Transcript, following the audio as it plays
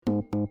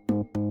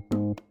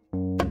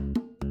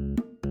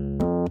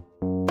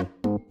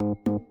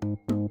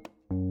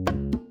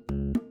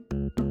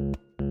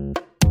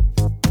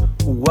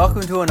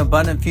Welcome to An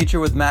Abundant Future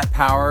with Matt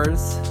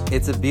Powers.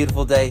 It's a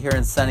beautiful day here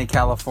in sunny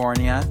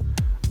California.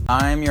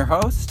 I'm your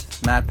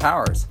host, Matt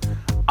Powers.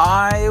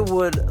 I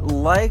would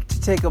like to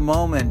take a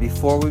moment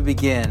before we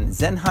begin.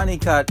 Zen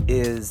Honeycutt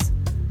is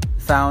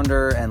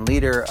founder and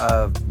leader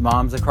of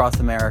Moms Across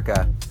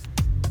America.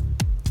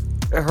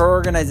 Her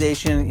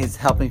organization is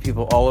helping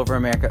people all over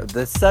America.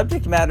 The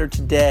subject matter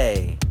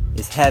today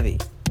is heavy.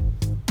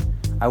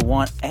 I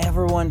want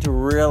everyone to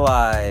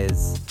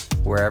realize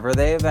wherever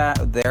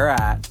they're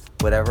at,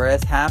 whatever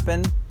has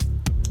happened,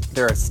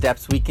 there are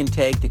steps we can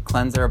take to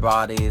cleanse our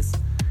bodies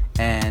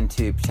and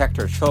to protect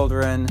our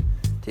children,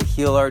 to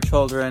heal our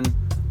children,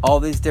 all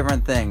these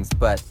different things.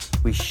 But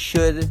we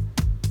should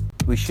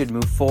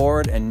move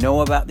forward and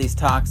know about these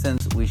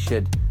toxins. We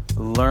should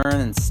learn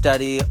and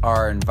study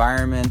our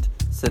environment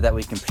so that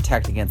we can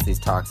protect against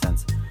these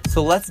toxins.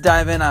 So let's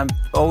dive in. I'm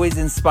always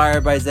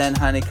inspired by Zen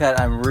Honeycutt.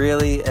 I'm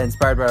really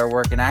inspired by her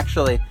work, and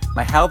actually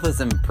my health is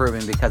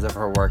improving because of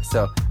her work.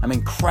 So I'm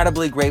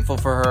incredibly grateful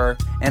for her,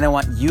 and I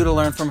want you to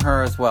learn from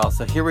her as well.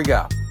 So here we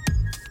go.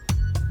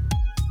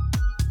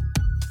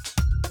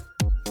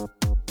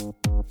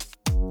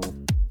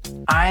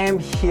 I am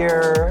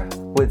here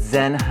with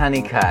Zen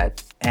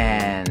Honeycutt,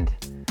 and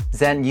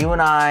Zen, you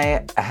and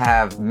I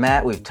have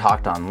met. We've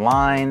talked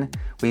online.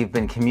 We've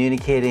been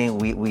communicating.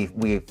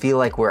 We feel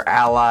like we're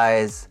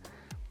allies.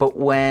 But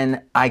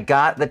when I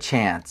got the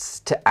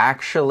chance to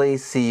actually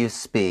see you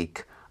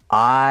speak,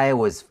 I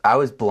was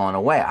blown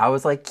away. I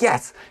was like,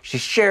 yes, she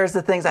shares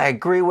the things I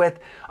agree with.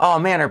 Oh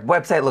man, her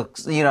website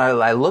looks,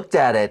 I looked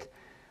at it,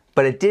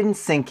 but it didn't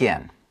sink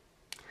in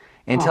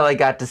until I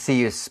got to see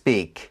you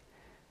speak.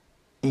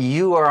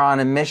 You are on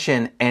a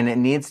mission, and it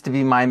needs to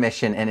be my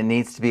mission, and it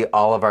needs to be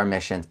all of our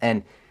missions.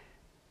 And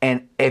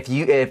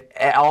if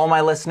all my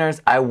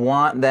listeners, I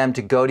want them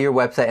to go to your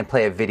website and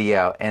play a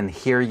video and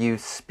hear you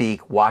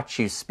speak, watch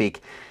you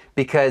speak,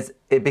 because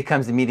it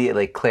becomes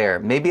immediately clear.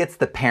 Maybe it's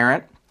the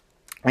parent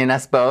in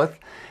us both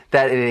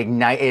that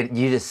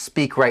you just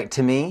speak right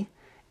to me,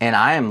 and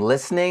I am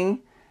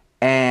listening.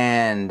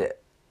 And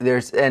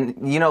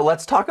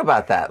let's talk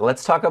about that.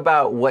 Let's talk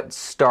about what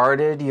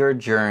started your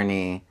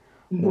journey.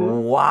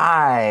 Mm-hmm.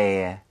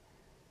 Why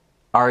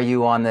are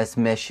you on this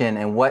mission,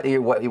 and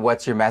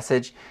what's your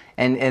message?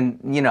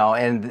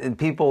 And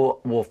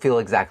people will feel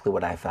exactly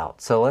what I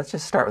felt. So let's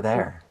just start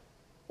there.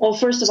 Well,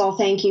 first of all,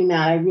 thank you,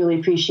 Matt. I really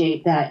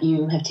appreciate that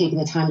you have taken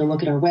the time to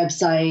look at our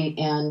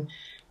website and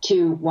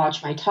to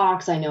watch my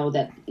talks. I know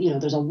that,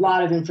 there's a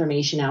lot of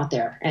information out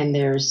there, and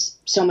there's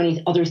so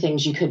many other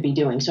things you could be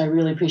doing. So I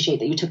really appreciate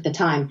that you took the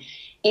time.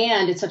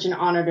 And it's such an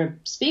honor to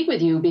speak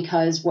with you,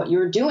 because what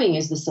you're doing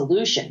is the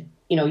solution.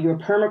 Your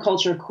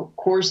permaculture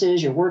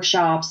courses, your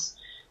workshops,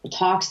 the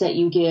talks that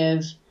you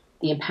give,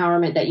 the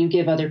empowerment that you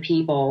give other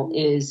people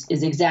is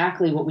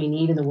exactly what we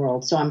need in the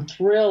world. So I'm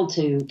thrilled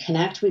to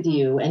connect with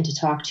you and to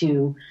talk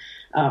to,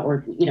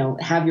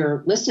 have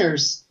your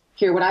listeners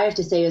hear what I have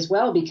to say as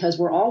well, because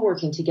we're all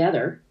working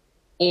together,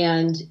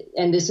 and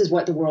this is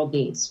what the world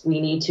needs.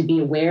 We need to be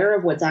aware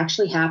of what's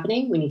actually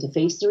happening. We need to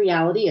face the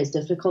reality, as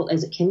difficult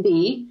as it can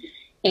be,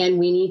 and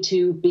we need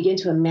to begin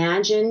to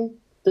imagine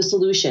the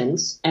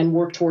solutions and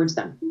work towards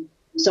them.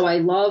 So I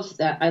love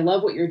that. I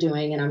love what you're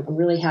doing, and I'm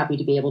really happy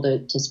to be able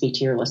to speak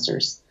to your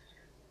listeners.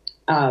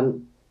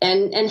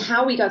 And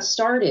how we got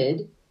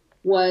started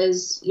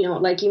was,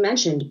 like you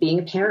mentioned, being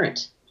a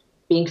parent,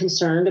 being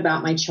concerned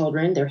about my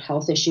children, their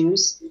health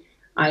issues.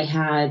 I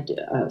have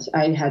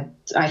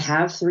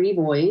 3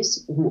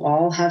 boys who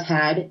all have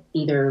had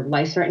either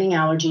life-threatening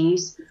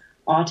allergies,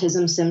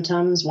 autism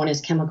symptoms. One is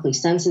chemically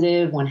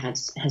sensitive. One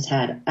has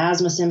had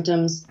asthma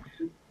symptoms.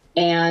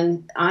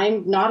 And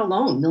I'm not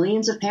alone.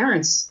 Millions of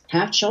parents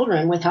have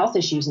children with health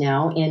issues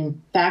now.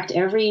 In fact,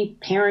 every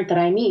parent that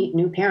I meet,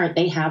 new parent,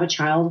 they have a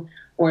child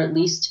or at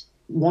least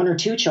 1 or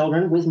 2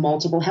 children with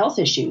multiple health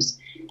issues.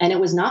 And it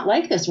was not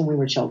like this when we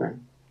were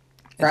children,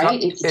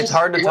 right? It's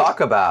hard to talk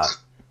about.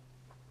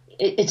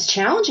 It's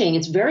challenging.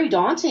 It's very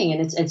daunting,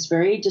 and it's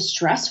very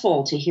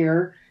distressful to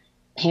hear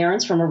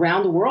parents from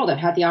around the world. I've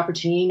had the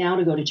opportunity now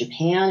to go to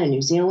Japan and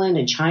New Zealand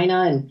and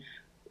China and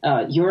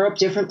Europe,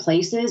 different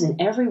places,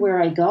 and everywhere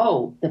I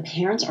go, the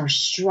parents are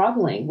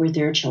struggling with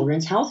their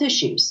children's health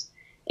issues,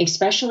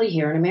 especially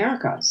here in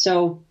America.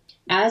 So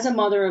as a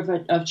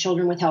mother of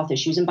children with health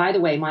issues, and by the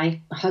way, my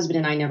husband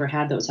and I never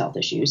had those health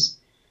issues,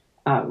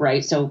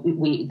 right? So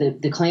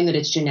the claim that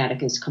it's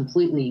genetic is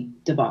completely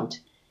debunked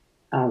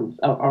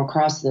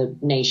across the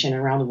nation,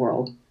 around the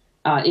world.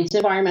 It's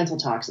environmental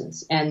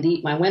toxins. And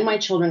when my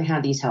children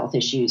had these health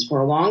issues, for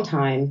a long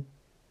time,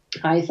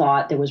 I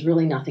thought there was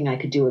really nothing I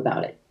could do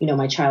about it.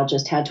 My child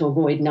just had to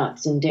avoid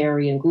nuts and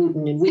dairy and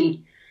gluten and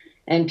wheat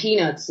and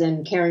peanuts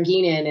and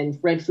carrageenan and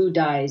red food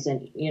dyes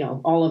and,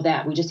 all of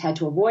that. We just had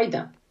to avoid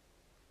them.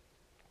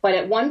 But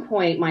at one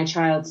point, my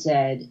child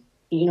said,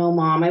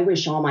 Mom, I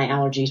wish all my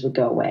allergies would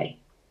go away.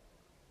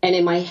 And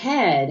in my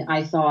head,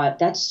 I thought,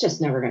 that's just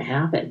never going to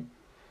happen.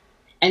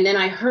 And then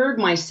I heard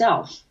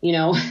myself,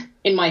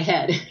 in my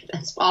head, if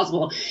that's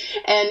possible.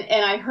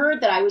 And I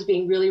heard that I was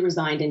being really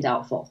resigned and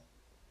doubtful,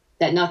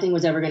 that nothing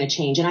was ever going to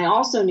change. And I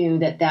also knew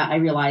that I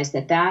realized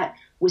that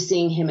was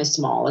seeing him as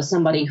small, as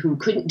somebody who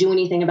couldn't do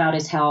anything about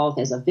his health,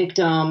 as a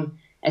victim,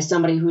 as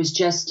somebody who was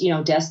just,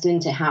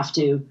 destined to have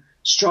to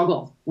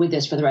struggle with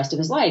this for the rest of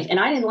his life. And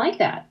I didn't like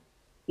that.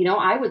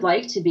 I would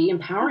like to be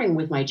empowering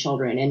with my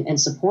children and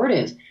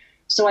supportive.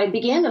 So I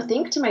began to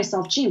think to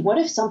myself, gee, what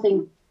if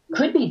something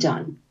could be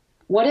done?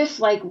 What if,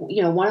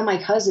 one of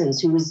my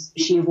cousins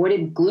she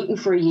avoided gluten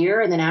for a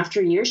year, and then after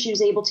a year, she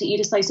was able to eat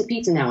a slice of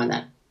pizza now and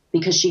then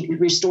because she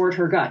restored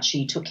her gut.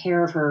 She took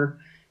care of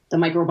the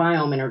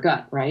microbiome in her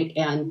gut, right?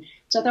 And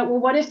so I thought, well,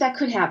 what if that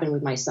could happen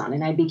with my son?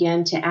 And I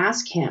began to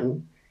ask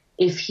him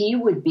if he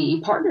would be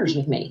partners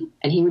with me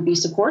and he would be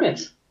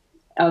supportive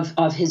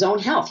of his own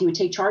health. He would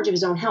take charge of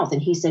his own health.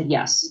 And he said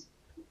yes.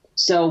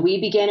 So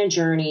we began a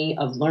journey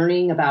of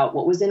learning about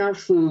what was in our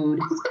food,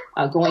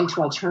 going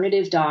to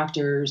alternative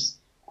doctors,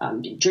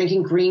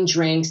 drinking green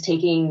drinks,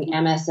 taking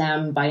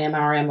MSM by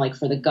MRM, like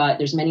for the gut.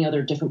 There's many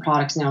other different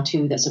products now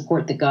too that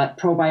support the gut,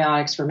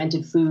 probiotics,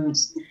 fermented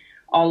foods,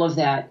 all of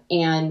that.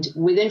 And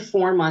within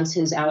 4 months,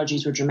 his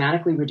allergies were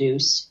dramatically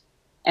reduced.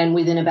 And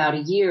within about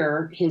a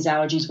year, his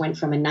allergies went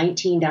from a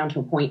 19 down to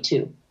a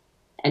 0.2.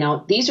 And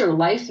now these are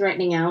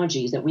life-threatening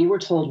allergies that we were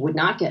told would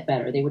not get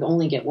better. They would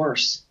only get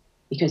worse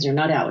because they're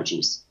nut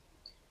allergies.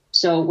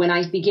 So when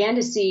I began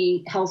to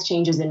see health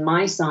changes in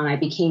my son, I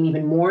became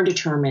even more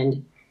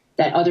determined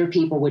that other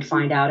people would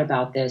find out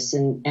about this.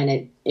 And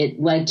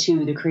it led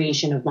to the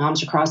creation of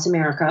Moms Across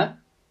America.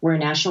 We're a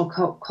national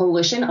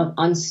coalition of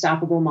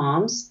unstoppable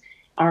moms.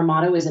 Our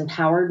motto is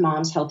Empowered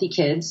Moms, Healthy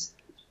Kids.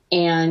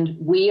 And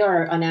we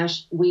are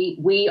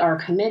we are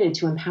committed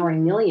to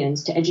empowering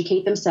millions to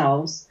educate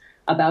themselves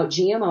about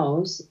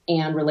GMOs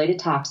and related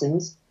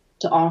toxins,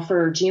 to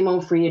offer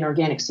GMO-free and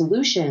organic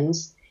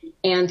solutions.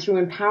 And through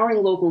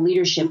empowering local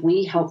leadership,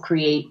 we help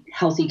create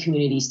healthy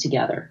communities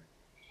together.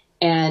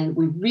 And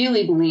we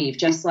really believe,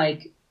 just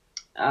like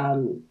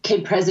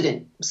Kid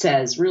President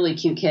says, really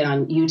cute kid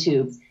on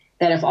YouTube,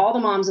 that if all the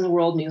moms in the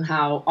world knew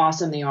how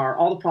awesome they are,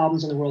 all the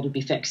problems in the world would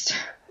be fixed.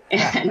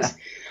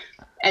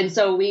 And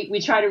so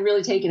we try to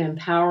really take an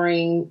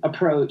empowering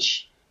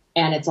approach,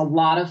 and it's a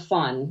lot of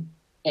fun.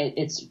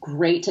 It's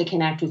great to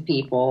connect with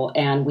people,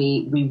 and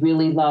we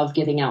really love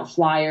giving out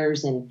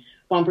flyers and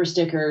bumper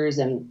stickers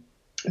and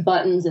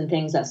buttons and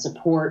things that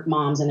support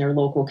moms in their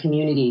local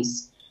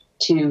communities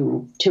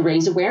to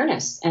raise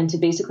awareness and to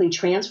basically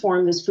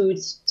transform this food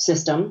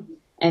system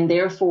and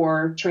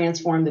therefore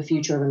transform the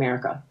future of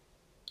America.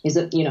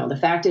 The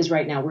fact is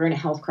right now we're in a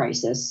health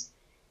crisis,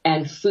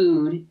 and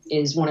food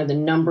is one of the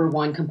number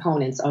one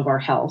components of our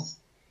health,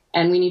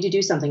 and we need to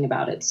do something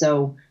about it.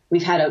 So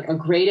we've had a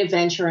great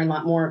adventure and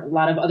a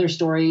lot of other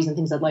stories and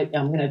things I'm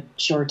going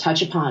to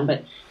touch upon,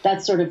 but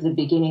that's sort of the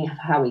beginning of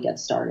how we get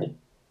started.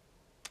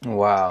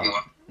 Wow,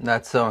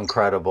 that's so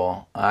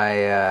incredible.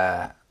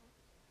 I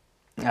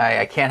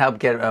can't help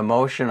get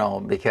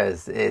emotional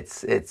because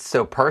it's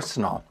so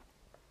personal.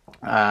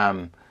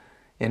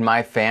 In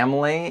my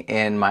family,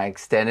 in my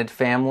extended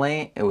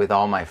family, with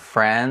all my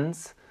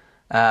friends,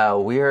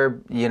 we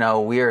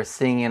are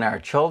seeing in our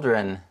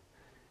children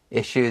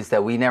issues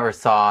that we never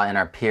saw in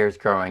our peers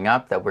growing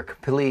up, that were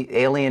completely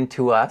alien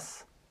to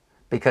us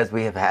because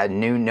we have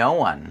knew no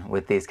one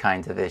with these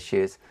kinds of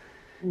issues.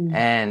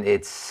 And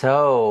it's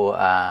so,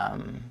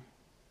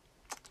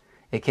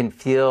 it can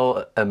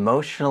feel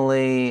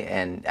emotionally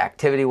and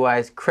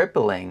activity-wise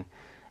crippling.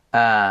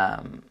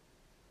 But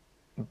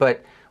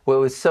what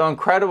was so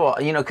incredible,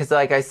 because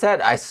like I said,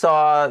 I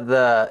saw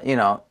the,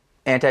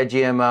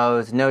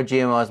 anti-GMOs, no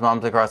GMOs,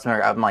 Moms Across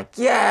America. I'm like,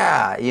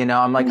 yeah,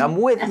 I'm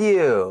with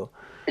you.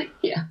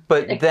 Yeah.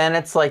 But then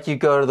it's like you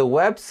go to the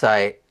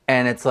website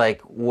and it's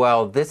like,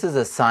 well, this is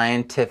a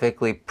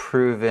scientifically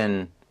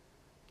proven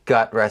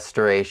gut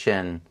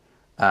restoration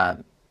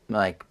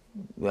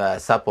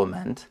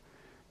supplement,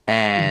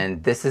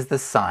 and this is the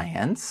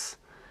science,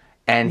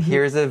 and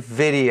here's a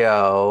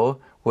video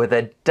with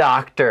a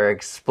doctor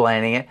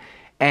explaining it,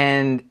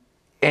 and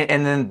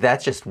then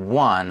that's just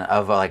one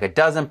of like a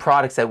dozen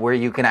products where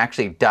you can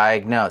actually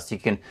diagnose.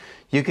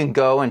 You can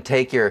go and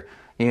take your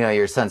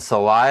son's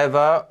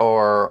saliva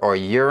or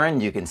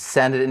urine. You can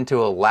send it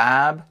into a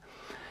lab.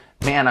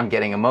 Man, I'm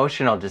getting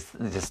emotional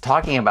just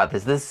talking about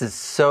this. This is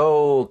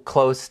so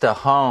close to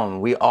home.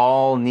 We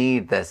all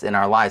need this in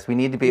our lives. We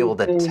need to be able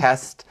to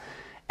test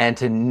and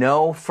to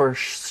know for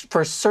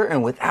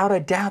certain, without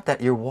a doubt,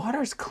 that your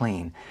water's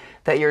clean,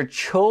 that your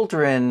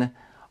children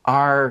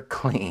are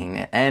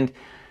clean. And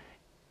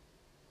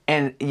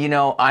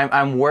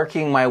I'm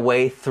working my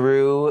way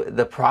through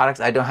the products.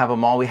 I don't have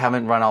them all. We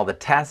haven't run all the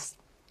tests.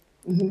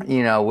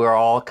 We're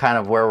all kind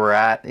of where we're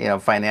at,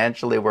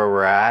 financially where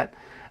we're at.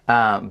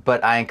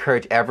 But I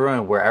encourage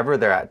everyone, wherever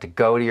they're at, to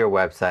go to your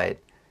website,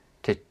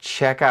 to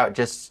check out,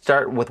 just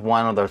start with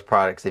one of those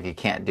products if you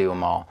can't do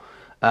them all.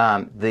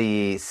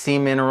 The Sea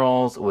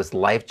Minerals was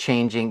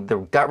life-changing. The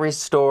Gut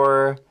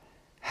Restore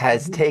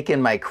has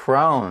taken my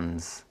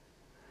Crohn's,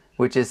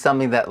 which is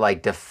something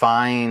that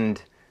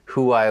defined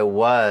who I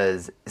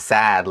was,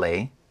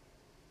 sadly,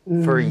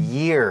 for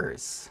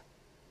years.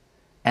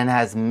 and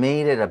has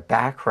made it a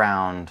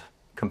background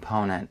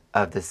component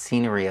of the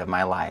scenery of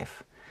my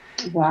life.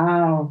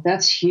 Wow,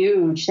 that's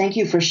huge. Thank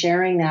you for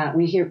sharing that.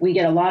 We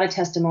get a lot of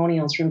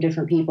testimonials from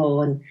different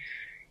people, and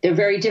they're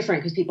very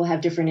different because people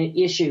have different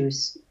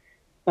issues.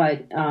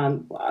 But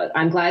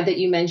I'm glad that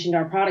you mentioned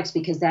our products,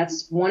 because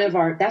that's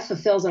that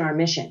fulfills in our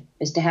mission,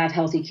 is to have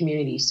healthy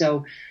communities.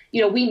 So,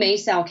 we may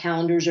sell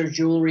calendars or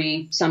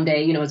jewelry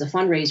someday, as a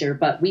fundraiser,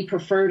 but we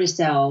prefer to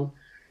sell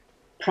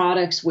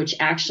products which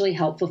actually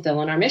help fulfill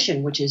on our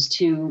mission, which is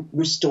to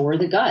restore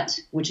the gut,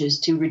 which is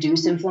to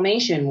reduce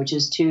inflammation, which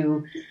is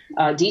to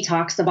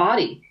detox the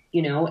body,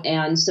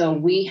 And so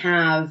we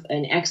have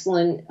an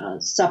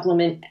excellent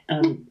supplement.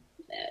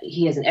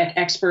 He has an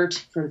expert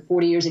for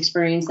 40 years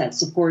experience that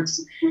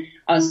supports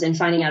us in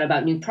finding out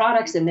about new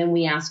products. And then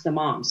we ask the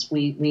moms.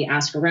 We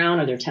ask around,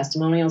 are there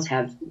testimonials?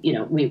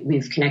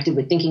 We've connected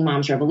with Thinking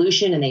Moms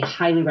Revolution, and they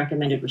highly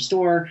recommended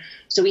Restore.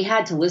 So we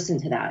had to listen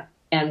to that.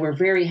 And we're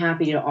very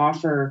happy to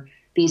offer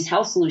these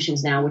health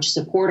solutions now, which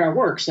support our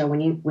work. So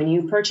when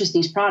you purchase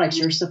these products,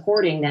 you're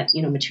supporting that,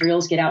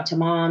 materials get out to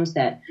moms,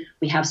 that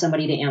we have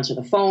somebody to answer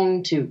the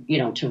phone, to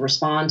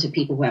respond to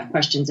people who have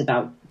questions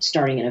about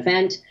starting an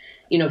event,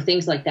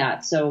 things like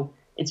that. So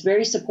it's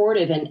very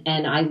supportive.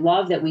 And I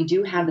love that we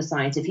do have the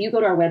science. If you go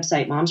to our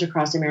website,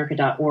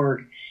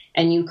 momsacrossamerica.org,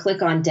 and you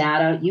click on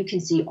data, you can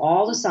see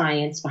all the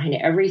science behind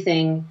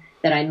everything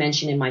that I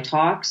mentioned in my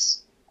talks,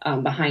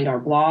 behind our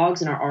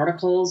blogs and our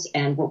articles.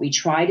 And what we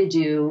try to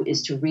do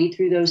is to read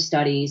through those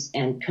studies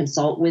and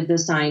consult with the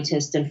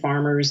scientists and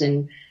farmers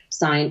and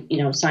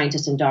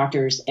scientists and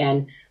doctors,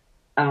 and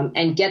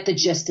get the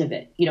gist of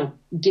it,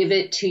 give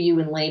it to you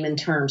in layman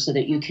terms so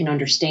that you can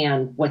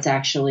understand what's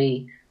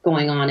actually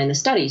going on in the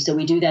study. So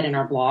we do that in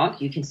our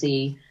blog. You can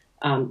see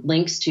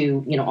links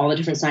to, all the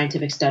different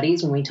scientific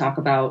studies when we talk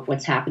about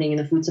what's happening in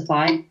the food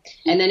supply.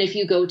 And then if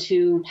you go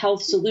to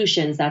Health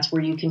Solutions, that's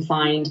where you can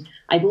find,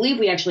 I believe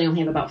we actually only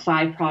have about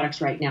 5 products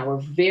right now. We're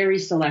very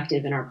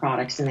selective in our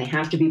products, and they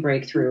have to be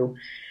breakthrough.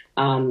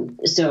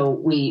 So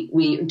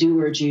we do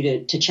urge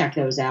you to check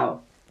those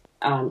out.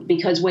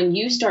 Because when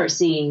you start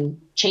seeing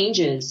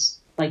changes,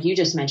 like you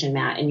just mentioned,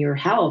 Matt, in your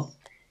health,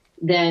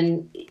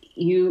 then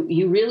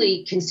you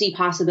really can see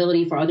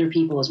possibility for other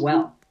people as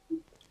well.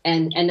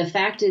 And the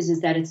fact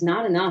is that it's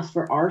not enough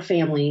for our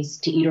families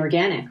to eat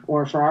organic,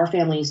 or for our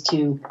families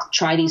to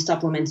try these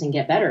supplements and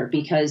get better,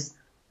 because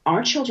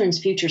our children's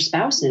future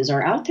spouses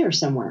are out there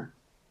somewhere.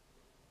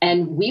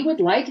 And we would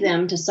like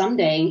them to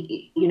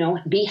someday,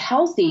 be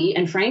healthy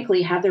and,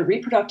 frankly, have their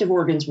reproductive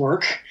organs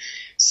work,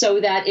 so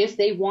that if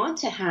they want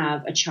to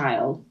have a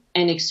child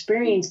and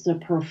experience the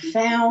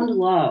profound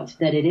love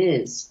that it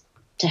is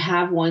to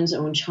have one's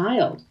own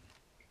child,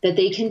 that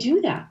they can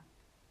do that.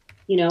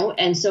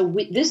 And so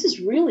this is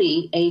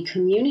really a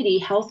community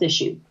health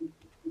issue.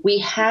 We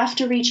have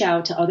to reach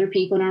out to other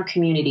people in our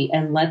community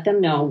and let them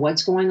know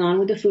what's going on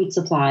with the food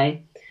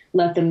supply,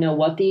 let them know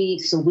what the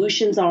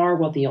solutions are,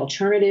 what the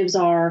alternatives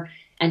are,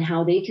 and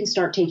how they can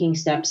start taking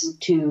steps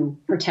to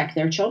protect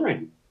their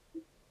children.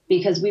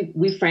 Because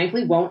we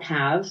frankly won't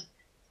have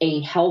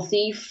a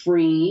healthy,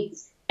 free,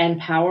 and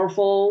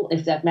powerful,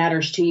 if that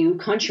matters to you,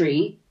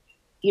 country,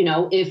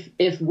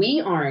 if we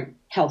aren't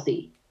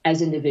healthy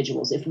as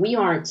individuals, if we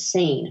aren't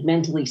sane,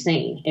 mentally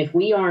sane, if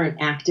we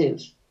aren't active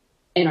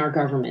in our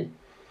government,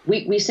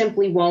 we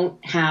simply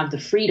won't have the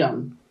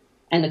freedom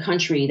and the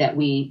country that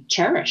we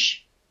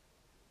cherish.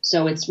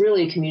 So it's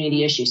really a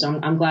community issue. So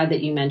I'm glad that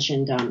you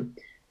mentioned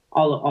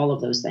all of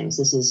those things.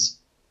 This is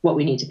what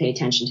we need to pay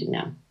attention to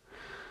now.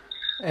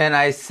 And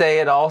I say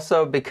it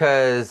also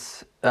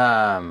because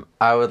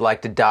I would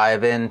like to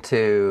dive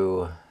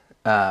into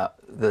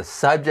the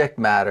subject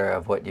matter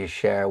of what you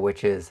share,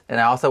 which is, and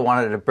I also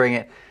wanted to bring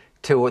it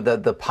to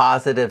the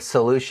positive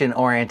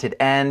solution-oriented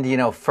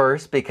end,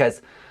 first,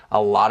 because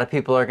a lot of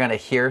people are going to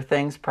hear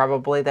things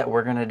probably that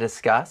we're going to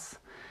discuss,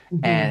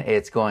 and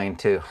it's going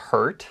to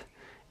hurt.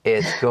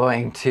 It's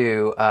going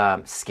to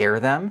scare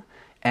them.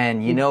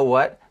 And you know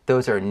what?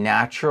 Those are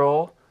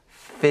natural,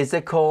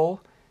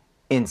 physical,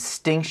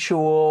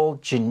 instinctual,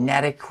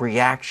 genetic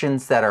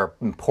reactions that are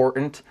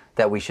important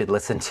that we should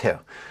listen to,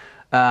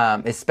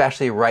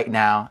 especially right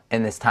now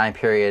in this time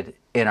period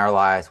in our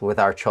lives with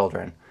our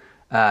children.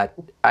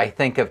 I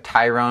think of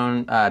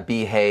Tyrone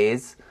B.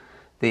 Hayes,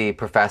 the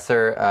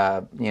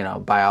professor,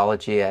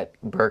 biology at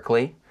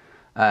Berkeley.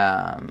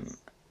 What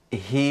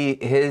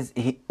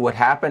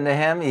happened to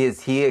him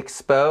is he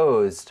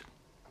exposed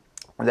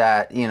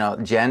that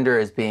gender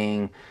is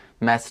being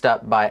messed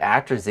up by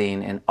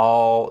atrazine in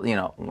all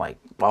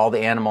all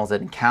the animals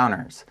it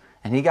encounters,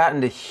 and he got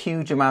into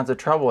huge amounts of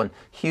trouble and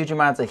huge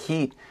amounts of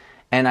heat.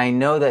 And I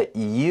know that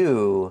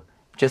you,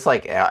 just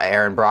like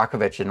Aaron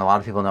Brockovich, and a lot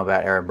of people know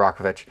about Aaron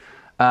Brockovich,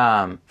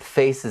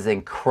 faces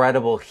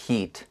incredible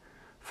heat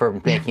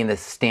for making the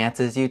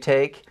stances you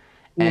take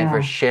and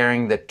for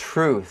sharing the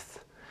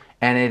truth.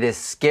 And it is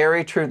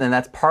scary truth, and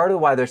that's part of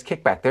why there's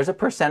kickback. There's a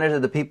percentage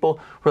of the people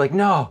who are like,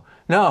 no,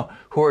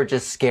 who are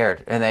just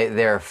scared, and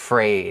they're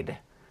afraid.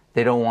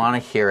 They don't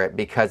want to hear it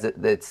because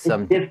it's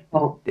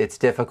difficult. It's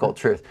difficult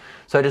truth.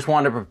 So I just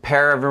want to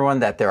prepare everyone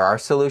that there are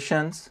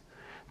solutions,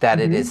 that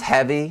it is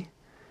heavy,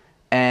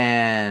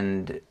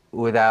 and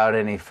without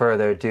any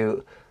further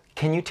ado,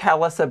 can you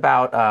tell us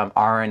about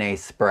RNA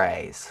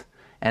sprays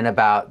and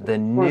about the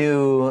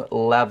new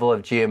level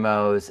of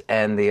GMOs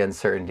and the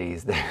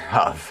uncertainties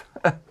thereof?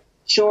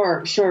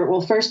 Sure.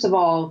 Well, first of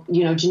all,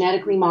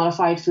 genetically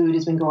modified food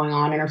has been going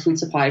on in our food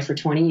supply for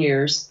 20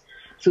 years.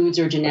 Foods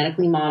are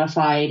genetically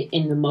modified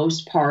in the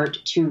most part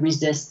to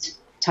resist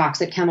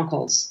toxic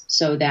chemicals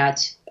so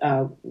that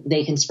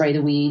they can spray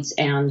the weeds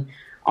and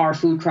our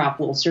food crop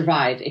will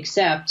survive,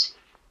 except,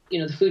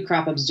 the food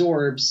crop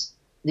absorbs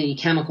the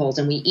chemicals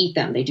and we eat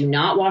them. They do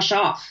not wash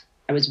off.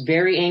 I was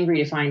very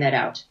angry to find that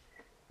out.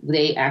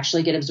 They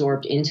actually get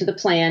absorbed into the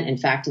plant. In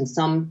fact, in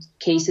some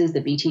cases, the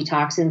Bt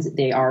toxins,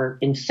 they are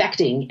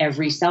infecting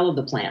every cell of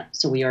the plant.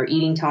 So we are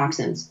eating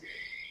toxins.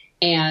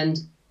 And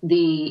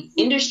the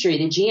industry,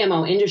 the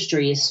GMO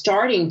industry, is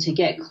starting to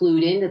get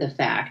clued into the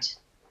fact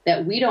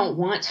that we don't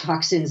want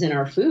toxins in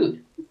our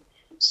food.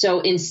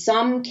 So in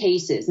some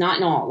cases, not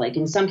in all, like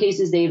in some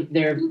cases,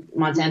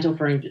 Monsanto,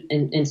 for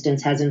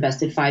instance, has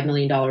invested $5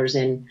 million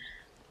in,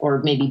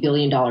 or maybe $1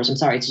 billion. I'm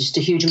sorry, it's just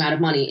a huge amount of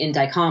money in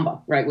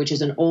dicamba, right, which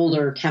is an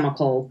older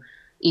chemical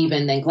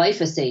even than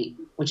glyphosate,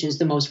 which is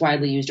the most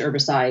widely used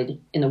herbicide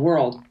in the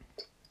world.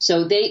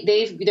 So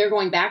they're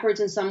going backwards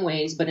in some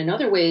ways, but in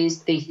other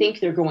ways, they think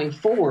they're going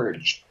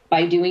forward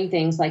by doing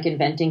things like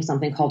inventing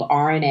something called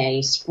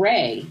RNA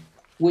spray,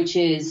 which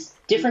is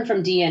different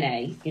from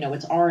DNA.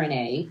 It's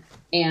RNA,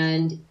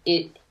 and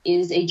it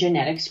is a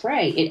genetic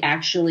spray. It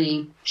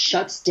actually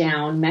shuts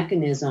down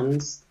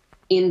mechanisms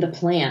in the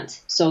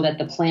plant so that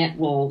the plant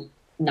will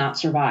not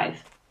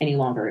survive any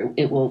longer.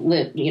 It will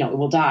live, it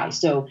will die.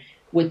 So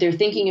what they're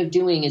thinking of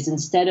doing is,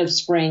 instead of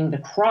spraying the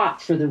crop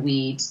for the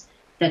weeds,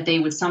 that they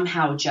would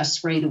somehow just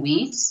spray the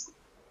weeds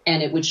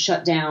and it would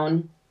shut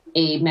down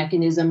a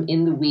mechanism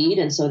in the weed,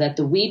 and so that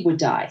the weed would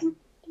die.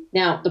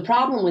 Now, the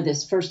problem with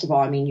this, first of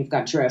all, you've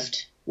got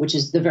drift, which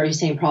is the very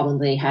same problem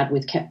they had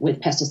with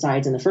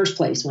pesticides in the first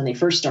place. When they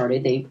first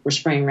started, they were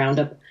spraying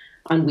Roundup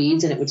on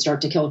weeds and it would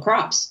start to kill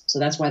crops. So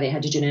that's why they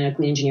had to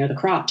genetically engineer the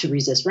crop to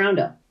resist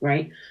Roundup,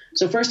 right?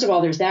 So first of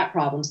all, there's that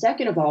problem.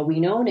 Second of all, we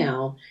know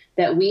now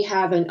that we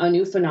have a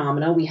new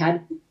phenomena. We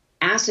had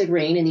acid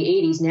rain in the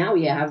 80s. Now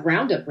we have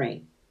Roundup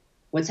rain.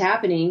 What's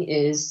happening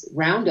is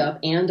Roundup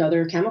and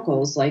other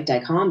chemicals like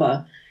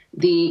dicamba,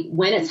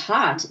 when it's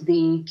hot,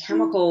 the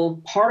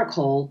chemical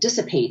particle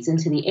dissipates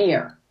into the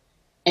air,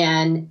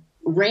 and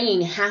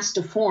rain has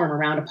to form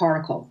around a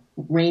particle.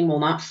 Rain will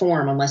not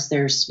form unless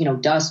there's,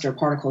 dust or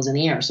particles in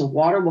the air. So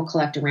water will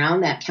collect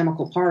around that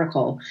chemical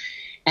particle,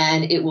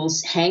 and it will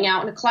hang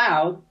out in a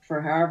cloud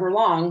for however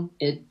long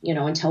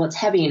until it's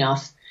heavy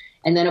enough,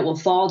 and then it will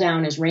fall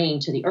down as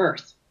rain to the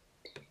earth.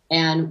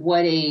 And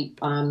what a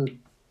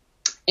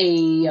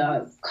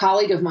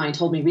colleague of mine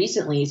told me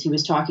recently is he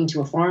was talking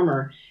to a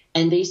farmer,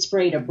 and they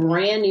sprayed a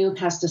brand new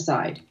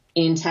pesticide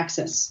in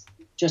Texas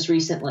just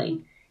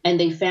recently, and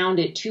they found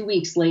it 2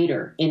 weeks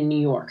later in New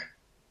York.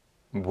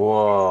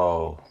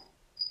 Whoa.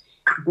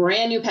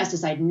 Brand new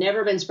pesticide,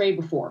 never been sprayed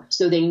before.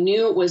 So they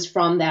knew it was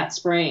from that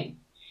spraying.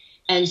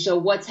 And so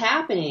what's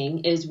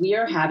happening is we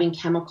are having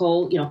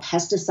chemical,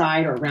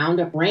 pesticide or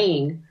Roundup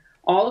rain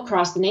all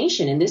across the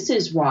nation. And this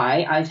is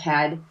why I've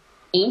had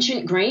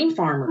ancient grain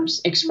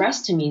farmers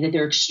express to me that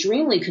they're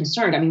extremely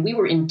concerned. We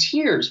were in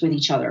tears with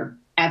each other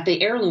at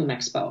the Heirloom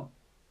Expo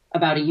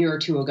about a year or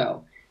two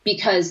ago,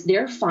 because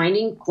they're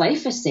finding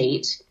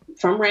glyphosate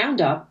from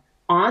Roundup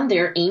on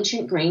their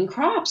ancient grain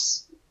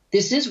crops.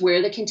 This is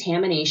where the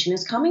contamination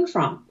is coming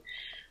from.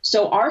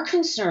 So our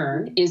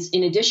concern is,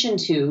 in addition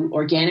to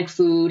organic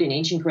food and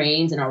ancient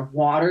grains and our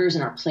waters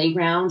and our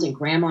playgrounds and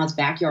grandma's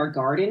backyard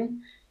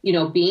garden,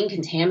 being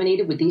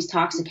contaminated with these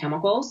toxic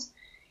chemicals,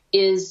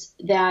 is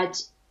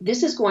that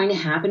this is going to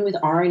happen with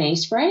RNA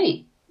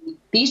spray.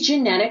 These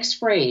genetic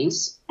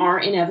sprays are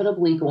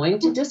inevitably going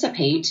to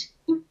dissipate,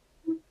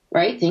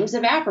 right? Things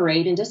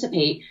evaporate and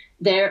dissipate.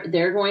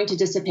 They're going to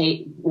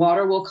dissipate.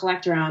 Water will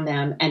collect around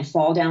them and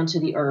fall down to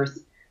the earth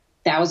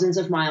thousands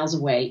of miles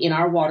away in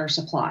our water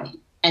supply.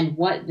 And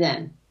what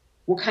then?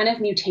 What kind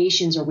of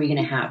mutations are we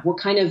going to have? What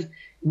kind of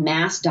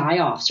mass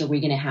die-offs are we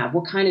going to have?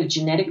 What kind of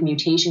genetic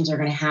mutations are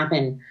going to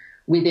happen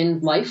within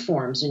life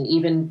forms, and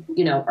even,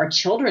 our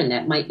children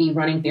that might be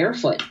running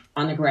barefoot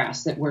on the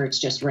grass where it's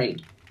just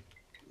rained,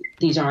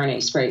 these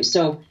RNA sprays.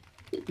 So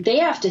they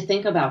have to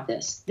think about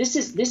this. This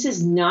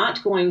is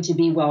not going to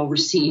be well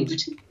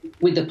received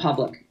with the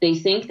public. They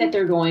think that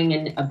they're going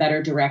in a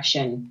better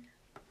direction,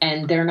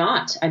 and they're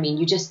not.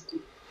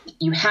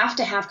 You have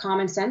to have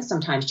common sense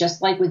sometimes,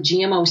 just like with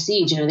GMO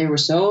seeds. They were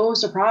so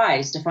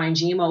surprised to find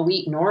GMO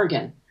wheat in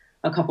Oregon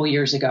a couple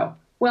years ago.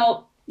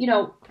 Well,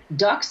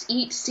 ducks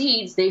eat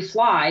seeds, they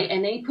fly,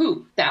 and they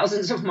poop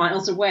thousands of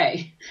miles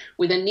away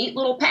with a neat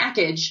little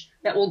package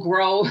that will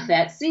grow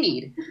that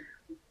seed.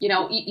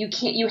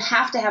 You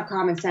have to have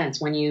common sense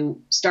when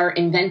you start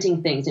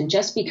inventing things. And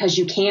just because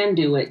you can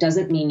do it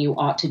doesn't mean you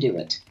ought to do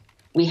it.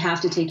 We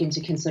have to take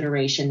into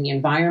consideration the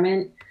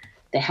environment,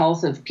 the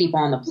health of people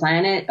on the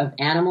planet, of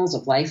animals,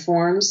 of life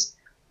forms,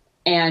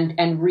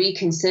 and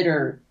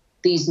reconsider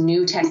these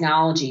new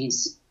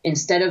technologies.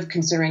 Instead of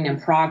considering them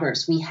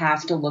progress, we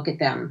have to look at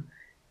them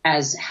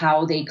as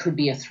how they could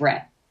be a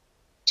threat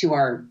to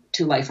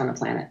life on the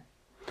planet.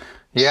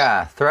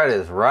 Yeah, threat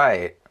is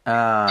right.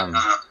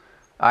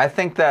 I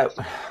think that,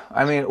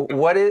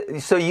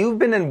 so you've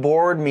been in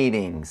board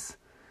meetings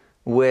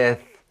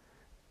with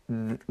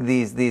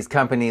these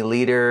company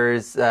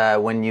leaders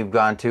when you've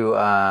gone to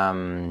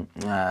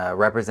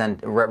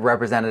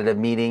representative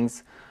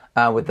meetings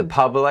with the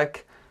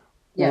public.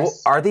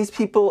 Yes. Are these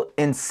people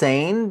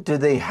insane? Do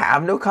they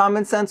have no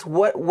common sense?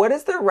 What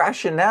is their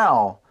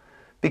rationale?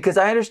 Because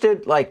I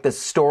understood like the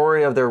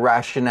story of their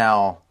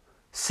rationale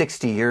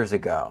 60 years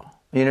ago.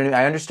 You know what I mean?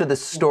 I understood the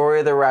story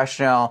of the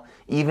rationale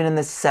even in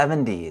the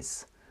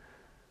 70s.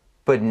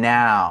 But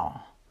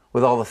now,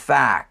 with all the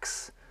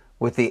facts,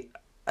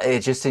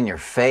 it's just in your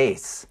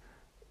face.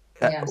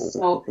 Yes.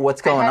 So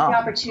what's going on? I had the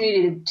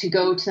opportunity to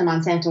go to the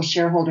Monsanto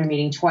shareholder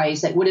meeting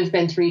twice. It would have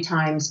been 3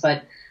 times,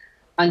 but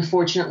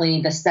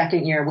unfortunately, the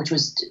second year,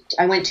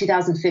 I went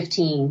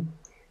 2015,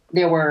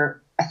 there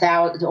were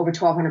over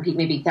 1,200 people,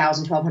 maybe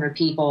 1,000, 1,200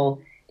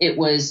 people. It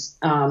was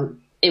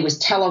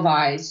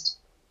televised,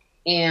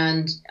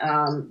 and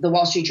the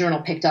Wall Street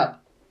Journal picked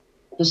up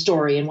the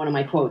story in one of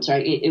my quotes.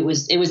 Right, it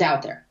was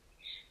out there.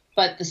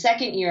 But the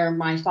second year,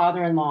 my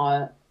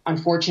father-in-law,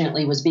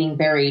 unfortunately, was being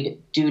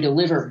buried due to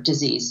liver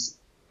disease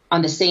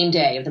on the same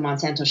day of the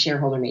Monsanto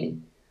shareholder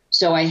meeting.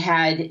 So I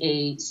had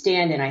a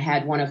stand-in. I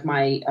had one of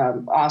my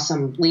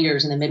awesome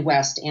leaders in the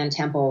Midwest, Ann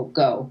Temple,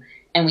 go.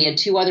 And we had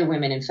 2 other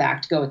women, in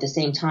fact, go at the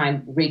same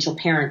time, Rachel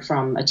Parent,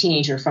 a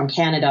teenager from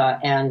Canada,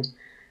 and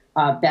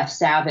Beth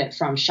Savitt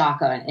from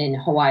Shaka in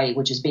Hawaii,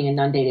 which is being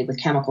inundated with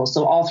chemicals.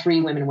 So all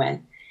 3 women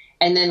went.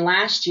 And then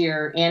last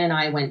year, Ann and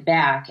I went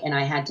back, and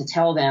I had to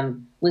tell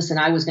them, listen,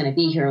 I was going to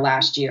be here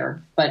last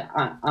year, but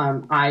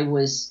I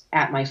was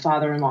at my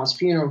father-in-law's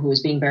funeral who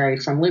was being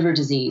buried from liver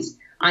disease.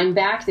 I'm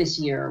back this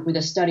year with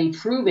a study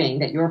proving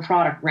that your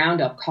product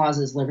Roundup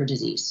causes liver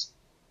disease.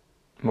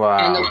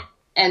 Wow.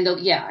 And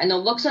the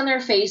looks on their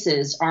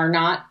faces are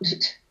not,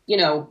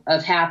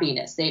 of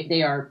happiness.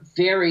 They are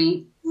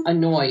very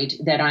annoyed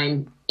that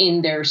I'm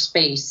in their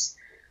space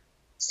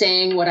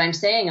saying what I'm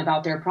saying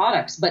about their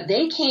products. But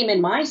they came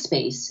in my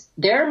space.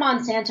 Their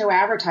Monsanto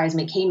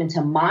advertisement came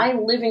into my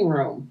living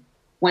room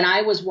when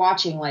I was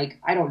watching,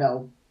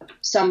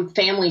 some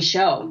family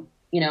show,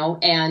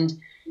 and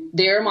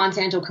their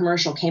Monsanto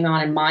commercial came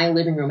on in my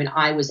living room, and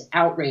I was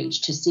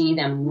outraged to see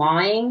them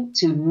lying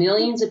to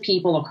millions of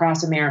people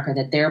across America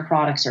that their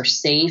products are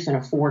safe and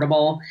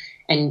affordable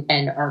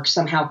and are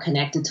somehow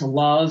connected to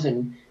love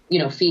and,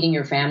 feeding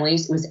your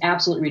families. It was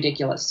absolutely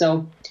ridiculous.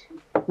 So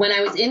when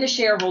I was in the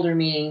shareholder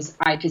meetings,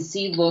 I could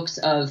see looks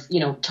of,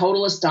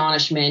 total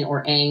astonishment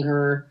or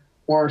anger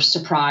or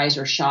surprise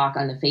or shock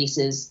on the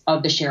faces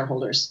of the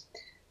shareholders.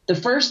 The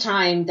first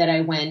time that I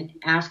went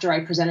after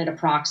I presented a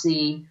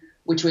proxy,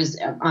 which was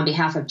on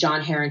behalf of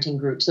John Harrington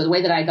Group. So the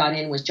way that I got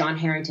in was John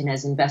Harrington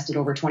has invested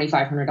over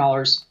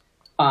 $2,500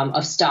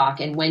 of stock.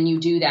 And when you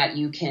do that,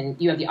 you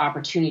have the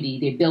opportunity,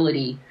 the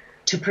ability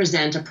to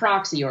present a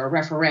proxy or a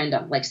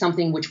referendum, like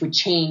something which would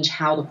change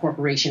how the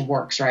corporation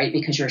works, right?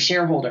 Because you're a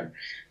shareholder.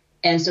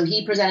 And so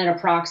he presented a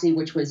proxy,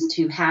 which was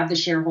to have the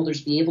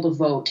shareholders be able to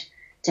vote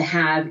to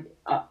have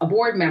a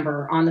board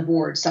member on the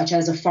board, such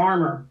as a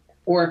farmer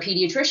or a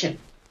pediatrician,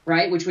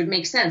 right? Which would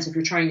make sense if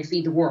you're trying to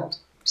feed the world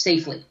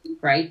safely,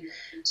 right?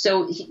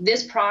 So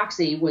this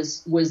proxy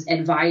was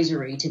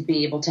advisory to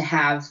be able to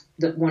have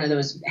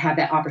have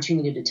that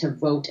opportunity to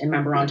vote a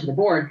member onto the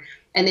board.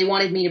 And they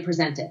wanted me to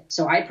present it.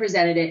 So I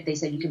presented it. They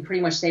said, you can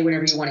pretty much say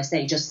whatever you want to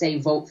say. Just say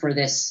vote for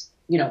this,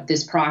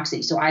 this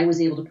proxy. So I was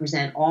able to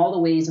present all the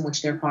ways in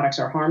which their products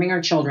are harming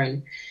our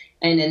children.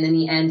 And then in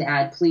the end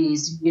add,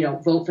 please,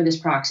 vote for this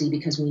proxy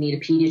because we need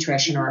a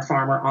pediatrician or a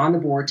farmer on the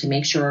board to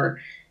make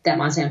sure that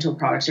Monsanto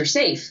products are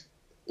safe,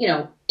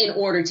 in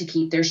order to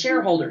keep their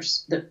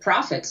shareholders, the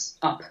profits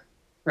up,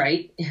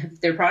 right? If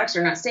their products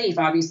are not safe,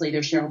 obviously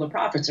their shareholder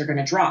profits are going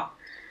to drop.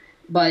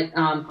 But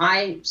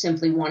I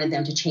simply wanted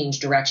them to change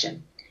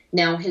direction.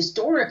 Now,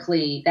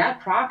 historically, that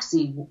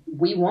proxy,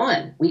 we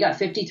won. We got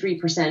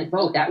 53%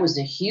 vote. That was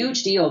a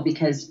huge deal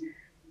because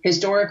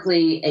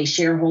historically, a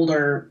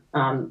shareholder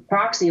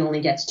proxy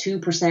only gets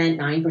 2%,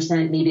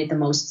 9%, maybe at the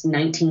most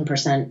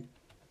 19%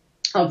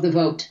 of the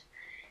vote.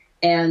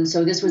 And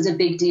so this was a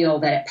big deal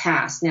that it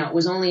passed. Now, it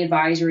was only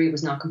advisory. It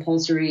was not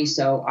compulsory.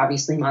 So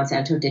obviously,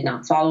 Monsanto did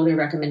not follow their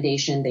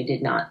recommendation. They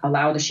did not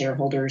allow the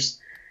shareholders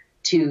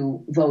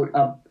to vote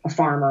a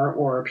farmer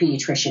or a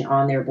pediatrician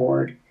on their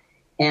board.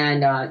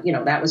 And,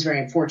 that was very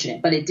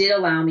unfortunate. But it did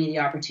allow me the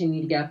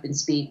opportunity to get up and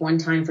speak one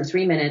time for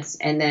 3 minutes.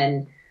 And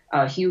then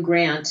Hugh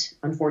Grant,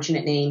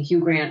 unfortunate name, Hugh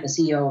Grant, the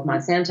CEO of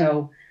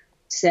Monsanto,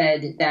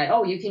 said that,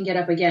 oh, you can get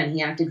up again.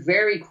 He acted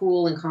very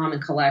cool and calm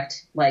and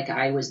collect, like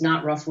I was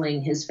not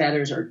ruffling his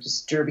feathers or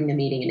disturbing the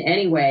meeting in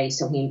any way.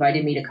 So he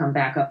invited me to come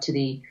back up to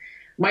the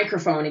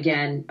microphone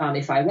again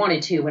if I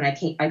wanted to,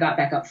 and I got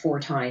back up 4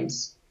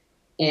 times,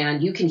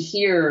 and you can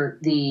hear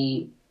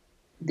I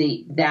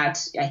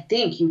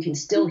think you can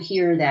still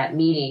hear that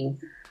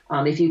meeting.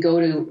 If you go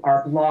to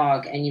our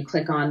blog and you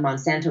click on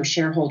Monsanto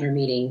shareholder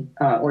meeting,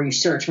 or you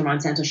search for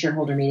Monsanto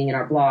shareholder meeting in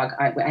our blog,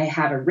 I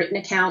have a written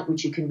account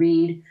which you can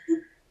read,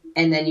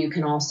 and then you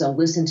can also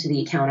listen to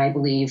the account, I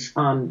believe,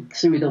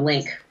 through the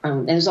link.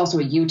 And there's also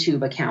a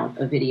YouTube account,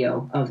 a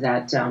video of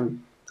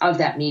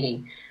that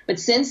meeting. But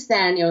since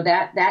then,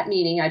 that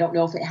meeting, I don't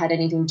know if it had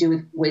anything to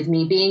do with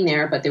me being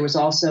there, but there was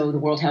also the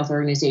World Health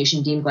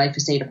Organization deemed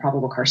glyphosate a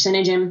probable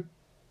carcinogen.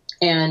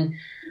 And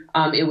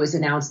it was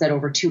announced that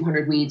over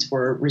 200 weeds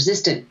were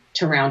resistant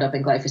to Roundup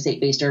and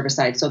glyphosate-based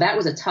herbicides. So that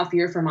was a tough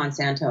year for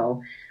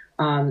Monsanto,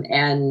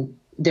 and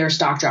their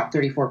stock dropped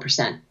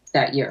 34%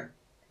 that year.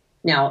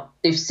 Now,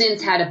 they've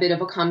since had a bit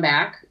of a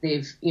comeback.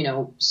 They've,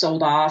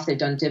 sold off. They've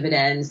done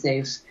dividends.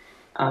 They've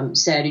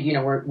said,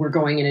 we're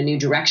going in a new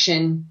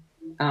direction.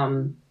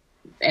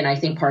 And I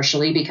think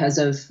partially because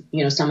of,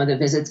 some of the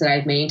visits that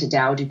I've made to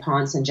Dow,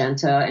 DuPont,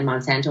 Syngenta, and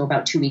Monsanto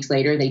about 2 weeks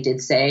later, they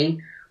did say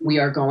we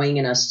are going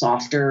in a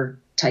softer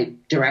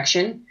type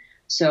direction.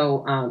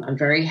 So I'm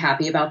very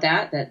happy about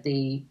that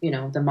the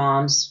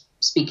moms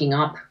speaking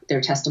up,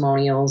 their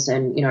testimonials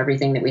and,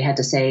 everything that we had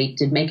to say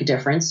did make a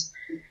difference.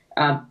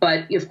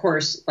 But of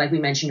course, like we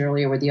mentioned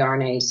earlier with the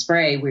RNA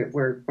spray,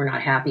 we're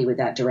not happy with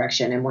that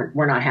direction, and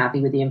we're not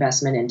happy with the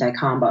investment in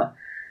dicamba.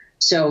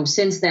 So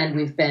since then,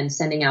 we've been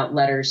sending out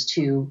letters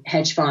to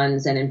hedge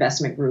funds and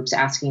investment groups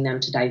asking them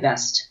to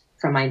divest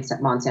from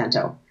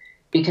Monsanto,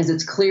 because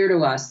it's clear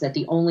to us that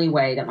the only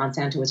way that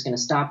Monsanto is going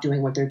to stop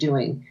doing what they're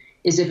doing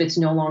is if it's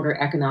no longer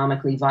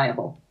economically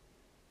viable.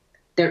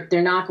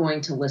 They're not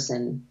going to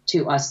listen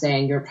to us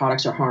saying your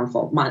products are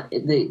harmful.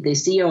 The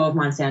CEO of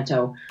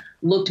Monsanto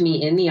looked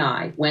me in the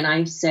eye when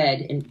I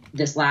said in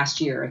this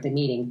last year at the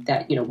meeting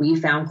that, we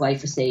found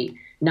glyphosate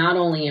not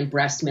only in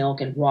breast milk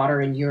and water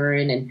and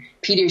urine and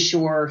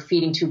Pediasure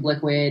feeding tube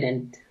liquid,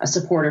 and a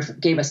supporter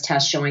gave us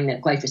tests showing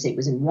that glyphosate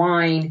was in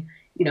wine,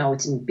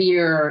 it's in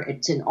beer,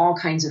 it's in all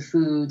kinds of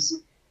foods,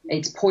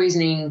 it's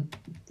poisoning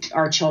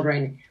our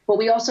children, but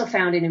we also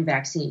found it in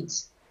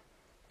vaccines.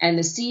 And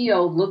the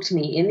CEO looked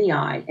me in the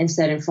eye and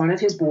said in front of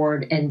his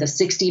board and the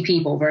 60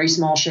 people, very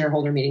small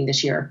shareholder meeting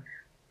this year,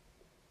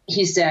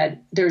 he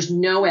said, there's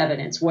no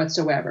evidence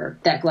whatsoever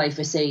that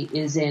glyphosate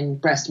is in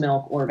breast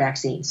milk or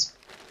vaccines.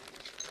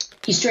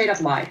 He straight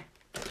up lied.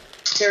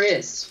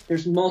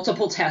 There's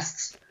multiple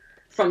tests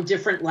from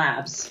different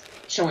labs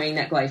showing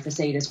that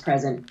glyphosate is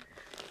present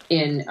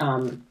in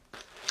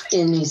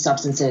these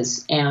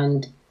substances.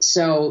 And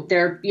so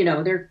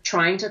they're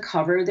trying to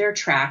cover their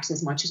tracks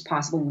as much as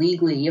possible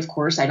legally. Of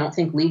course, I don't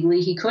think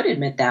legally he could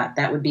admit that.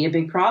 That would be a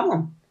big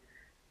problem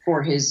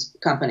for his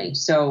company.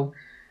 So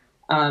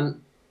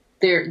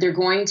they're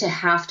going to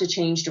have to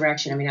change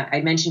direction. I mean,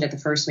 I mentioned at the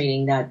first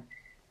meeting that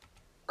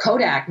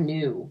Kodak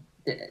knew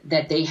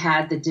that they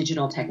had the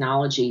digital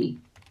technology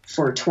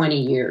for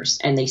 20 years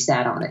and they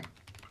sat on it.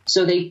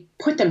 So they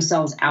put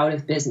themselves out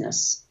of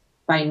business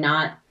by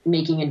not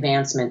making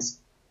advancements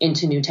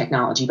into new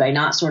technology, by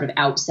not sort of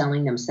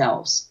outselling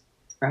themselves,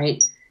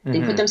 right? They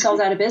put themselves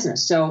out of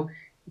business. So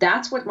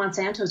that's what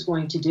Monsanto is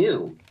going to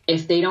do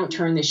if they don't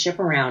turn this ship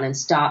around and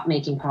stop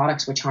making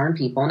products which harm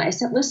people. And I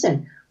said,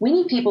 listen, we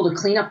need people to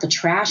clean up the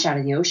trash out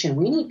of the ocean.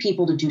 We need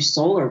people to do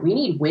solar. We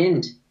need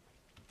wind.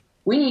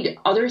 We need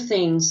other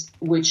things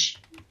which,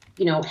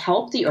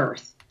 help the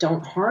earth,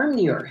 don't harm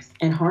the earth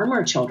and harm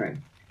our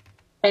children.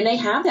 And they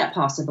have that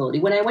possibility.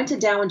 When I went to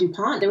Dow and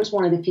DuPont, there was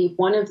one of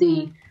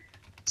the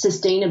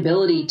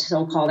sustainability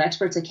so-called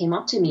experts that came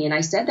up to me, and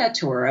I said that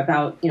to her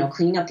about,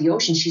 cleaning up the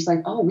ocean. She's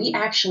like, oh, we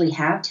actually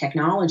have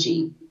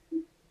technology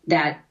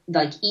that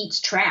eats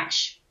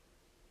trash.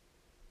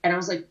 And I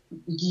was like,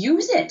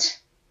 use it,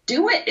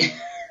 do it,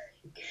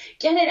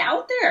 get it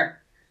out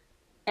there.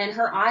 And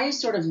her eyes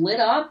sort of lit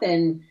up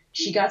and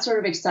she got sort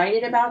of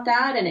excited about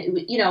that.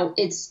 And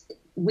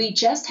we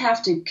just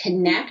have to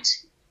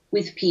connect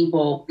with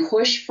people,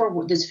 push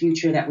for this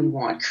future that we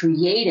want,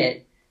 create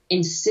it,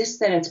 insist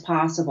that it's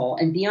possible,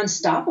 and be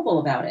unstoppable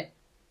about it.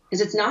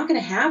 Because it's not going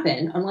to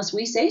happen unless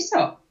we say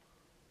so.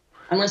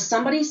 Unless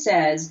somebody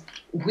says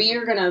we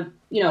are going to,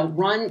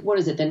 run,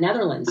 the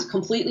Netherlands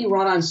completely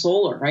run on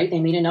solar, right? They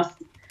made enough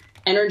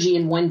energy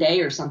in one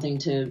day or something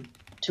to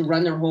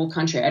run their whole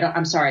country.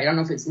 I'm sorry, I don't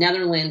know if it's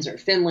Netherlands or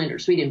Finland or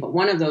Sweden, but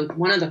one of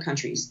the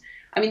countries.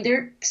 I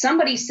mean,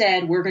 somebody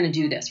said we're going to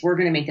do this. We're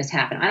going to make this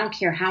happen. I don't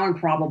care how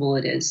improbable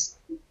it is.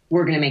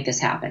 We're going to make this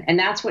happen. And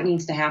that's what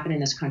needs to happen in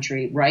this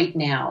country right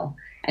now.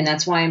 And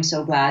that's why I'm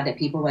so glad that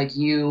people like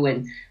you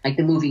and like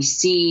the movie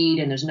Seed,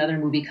 and there's another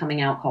movie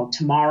coming out called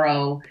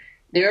Tomorrow,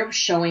 they're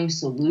showing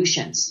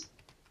solutions.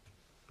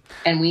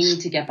 And we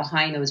need to get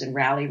behind those and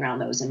rally around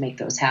those and make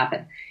those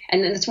happen.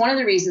 And it's one of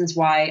the reasons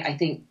why I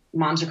think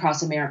Moms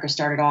Across America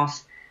started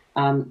off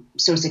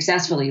so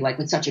successfully,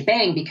 with such a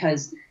bang,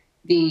 because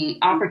the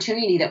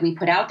opportunity that we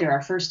put out there,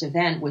 our first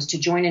event, was to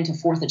join into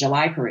 4th of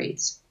July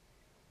parades.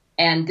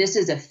 And this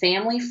is a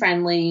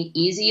family-friendly,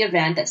 easy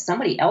event that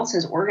somebody else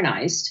has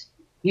organized.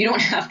 You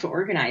don't have to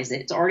organize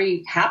it. It's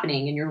already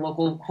happening in your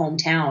local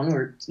hometown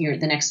or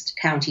the next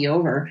county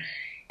over.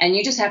 And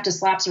you just have to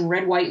slap some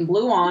red, white, and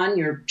blue on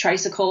your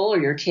tricycle or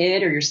your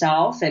kid or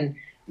yourself and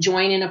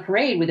join in a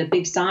parade with a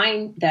big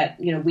sign that,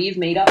 we've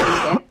made up.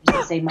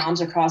 We say Moms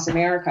Across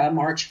America,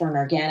 March for an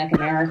Organic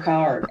America,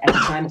 or at the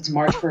time it's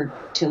March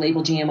to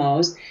label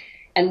GMOs.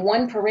 And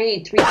one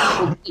parade, 3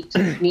 people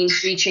deep,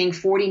 means reaching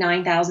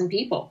 49,000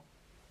 people.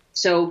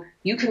 So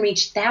you can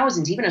reach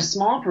thousands, even a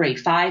small parade,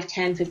 5,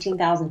 10,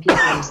 15,000 people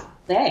in a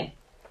day.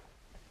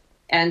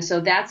 And so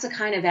that's the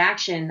kind of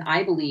action,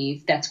 I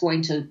believe, that's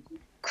going to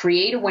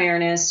create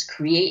awareness,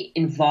 create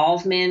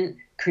involvement,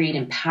 create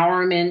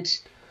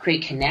empowerment,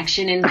 create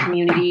connection in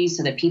communities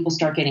so that people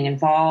start getting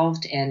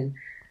involved and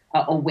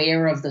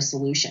aware of the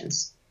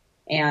solutions.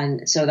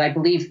 And so I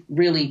believe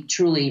really,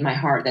 truly in my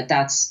heart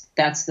that's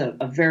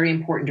a very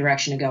important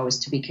direction to go, is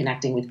to be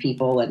connecting with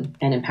people and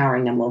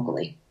empowering them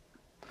locally.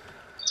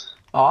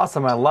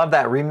 Awesome. I love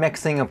that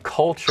remixing of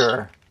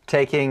culture,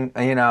 taking,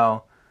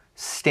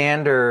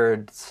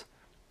 standards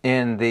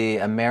in the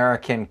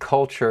American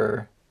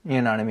culture,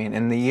 you know what I mean,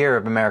 in the year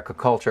of America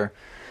culture,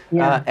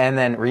 and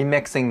then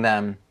remixing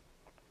them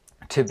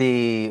to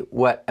be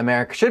what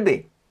America should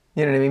be.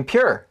 You know what I mean?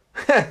 Pure,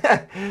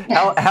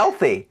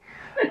 healthy.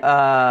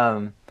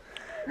 I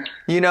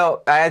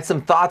had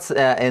some thoughts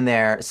in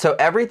there. So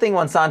everything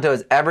Monsanto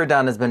has ever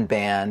done has been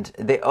banned.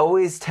 They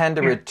always tend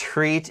to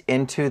retreat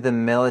into the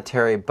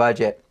military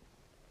budget.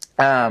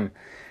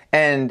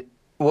 And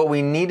what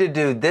we need to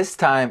do this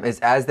time is,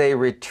 as they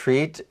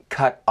retreat,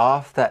 cut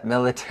off that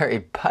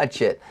military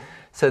budget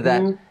so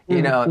that,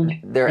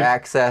 their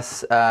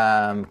excess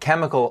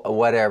chemical,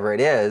 whatever it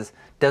is,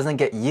 doesn't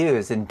get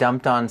used and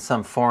dumped on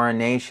some foreign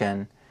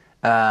nation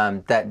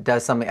that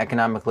does something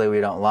economically we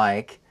don't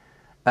like.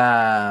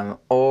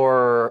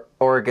 Or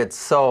gets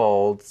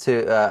sold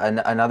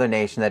to another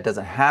nation that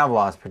doesn't have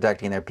laws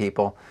protecting their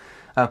people.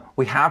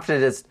 We have to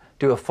just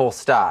do a full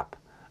stop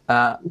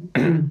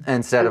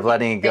instead of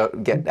letting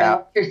it get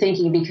out. You're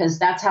thinking, because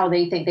that's how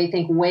they think. They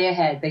think way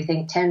ahead. They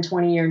think 10,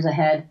 20 years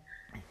ahead,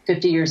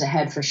 50 years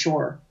ahead for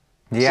sure.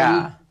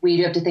 Yeah. So we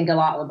do have to think a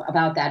lot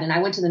about that. And I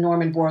went to the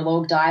Norman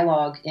Borlaug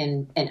Dialogue,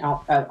 and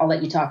I'll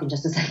let you talk in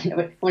just a second.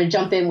 I want to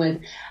jump in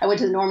I went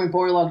to the Norman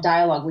Borlaug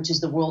Dialogue, which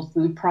is the World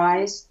Food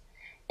Prize.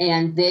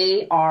 And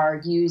they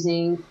are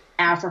using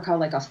Africa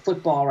like a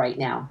football right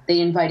now. They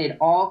invited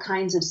all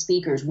kinds of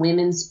speakers,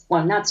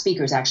 not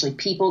speakers, actually,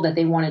 people that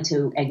they wanted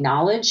to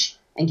acknowledge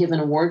and give an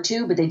award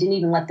to, but they didn't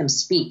even let them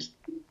speak.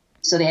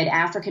 So they had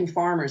African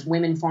farmers,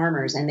 women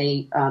farmers, and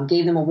they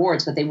gave them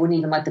awards, but they wouldn't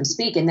even let them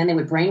speak. And then they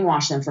would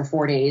brainwash them for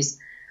 4 days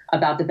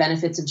about the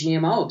benefits of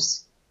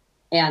GMOs.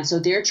 And so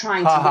they're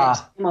trying to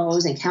get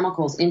GMOs and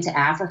chemicals into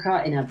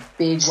Africa in a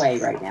big way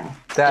right now.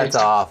 That's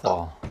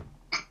awful.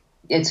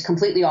 It's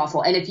completely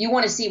awful. And if you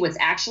want to see what's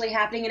actually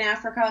happening in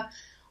Africa,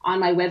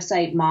 on my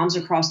website, Moms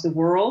Across the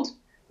World,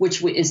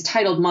 which is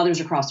titled Mothers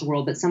Across the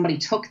World, but somebody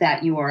took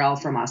that URL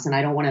from us, and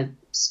I don't want to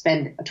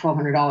spend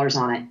 $1,200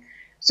 on it.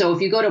 So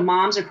if you go to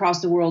Moms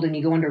Across the World and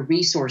you go under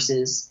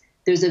resources,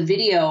 there's a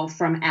video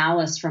from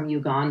Alice from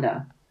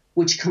Uganda,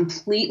 which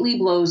completely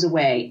blows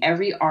away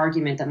every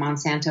argument that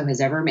Monsanto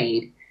has ever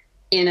made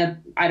in a,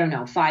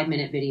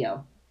 5-minute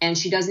video. And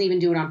she doesn't even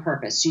do it on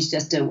purpose. She's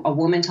just a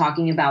woman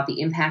talking about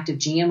the impact of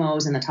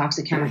GMOs and the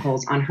toxic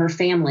chemicals on her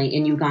family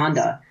in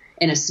Uganda,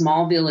 in a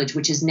small village,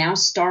 which is now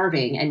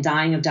starving and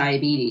dying of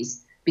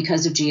diabetes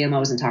because of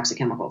GMOs and toxic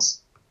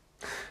chemicals.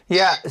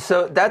 Yeah,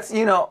 so that's,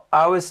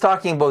 I was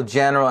talking both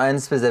general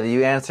and specific.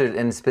 You answered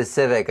in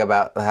specific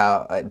about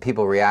how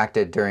people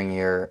reacted during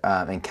your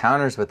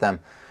encounters with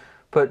them.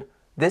 But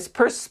this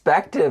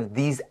perspective,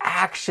 these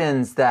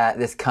actions that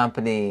this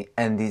company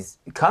and these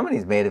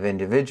companies made of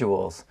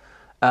individuals,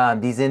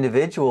 these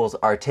individuals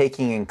are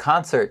taking in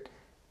concert,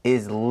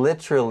 is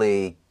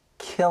literally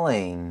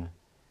killing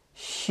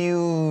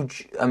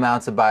huge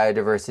amounts of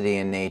biodiversity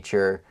in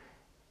nature,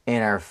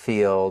 in our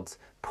fields,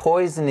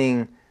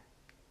 poisoning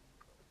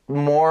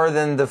more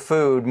than the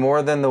food,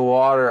 more than the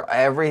water,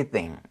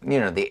 everything,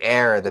 the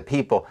air, the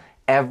people,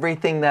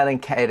 everything that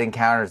it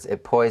encounters,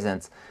 it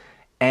poisons.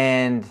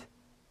 And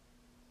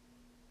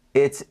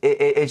it's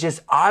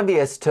just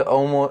obvious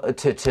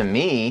to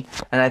me,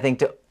 and I think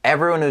to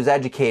everyone who's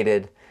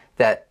educated,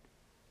 that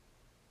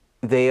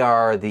they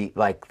are the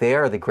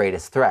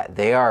greatest threat.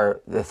 They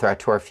are the threat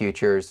to our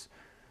futures.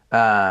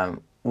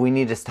 We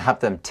need to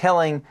stop them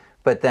tilling,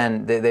 but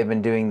then they've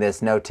been doing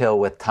this no-till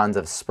with tons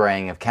of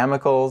spraying of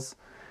chemicals.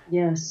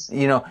 Yes.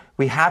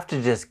 We have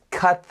to just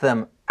cut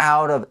them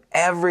out of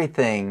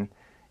everything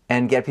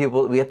and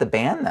we have to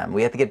ban them.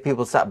 We have to get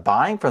people to stop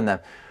buying from them.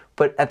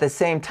 But at the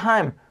same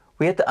time,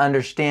 we have to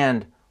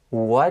understand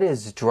what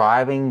is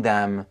driving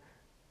them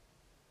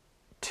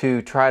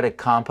to try to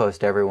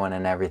compost everyone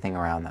and everything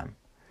around them.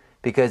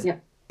 Because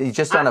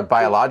just on a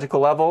biological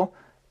level,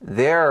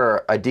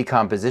 they're a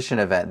decomposition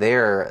event.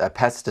 They're a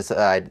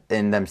pesticide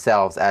in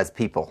themselves as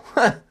people.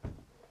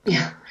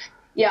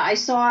 Yeah, I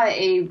saw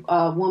a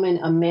woman,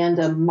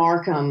 Amanda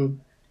Markham,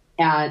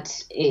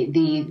 at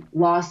the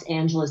Los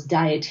Angeles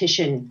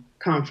Dietitian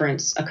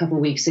conference a couple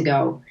of weeks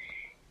ago,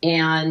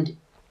 and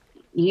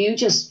you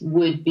just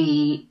would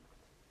be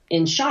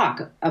in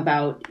shock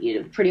about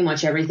pretty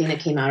much everything that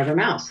came out of her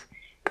mouth.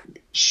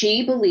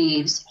 She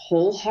believes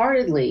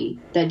wholeheartedly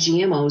that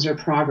GMOs are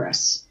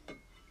progress,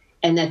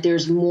 and that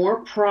there's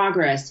more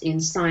progress in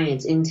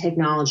science, in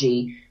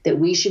technology, that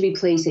we should be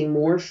placing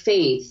more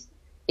faith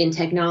in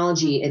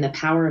technology and the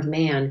power of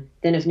man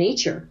than of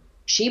nature.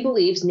 She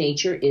believes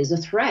nature is a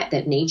threat,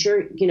 that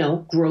nature,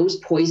 grows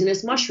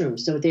poisonous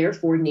mushrooms. So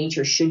therefore,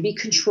 nature should be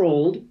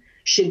controlled,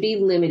 should be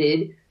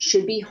limited,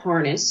 should be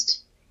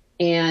harnessed,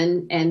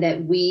 and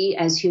that we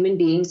as human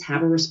beings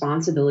have a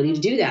responsibility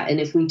to do that.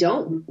 And if we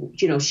don't,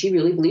 she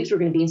really believes we're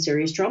going to be in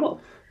serious trouble.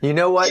 You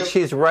know what?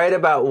 She's right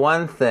about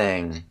one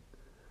thing.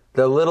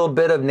 The little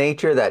bit of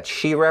nature that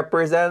she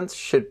represents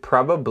should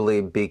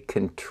probably be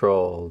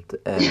controlled.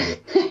 And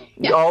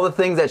yeah. All the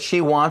things that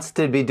she wants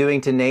to be doing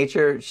to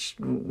nature,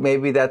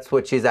 maybe that's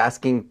what she's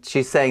asking.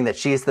 She's saying that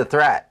she's the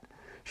threat.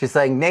 She's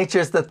saying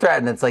nature's the threat.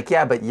 And it's like,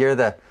 yeah, but you're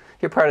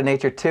part of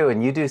nature too.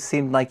 And you do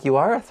seem like you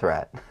are a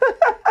threat.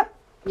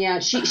 Yeah,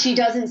 she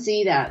doesn't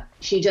see that.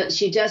 She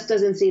just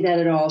doesn't see that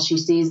at all. She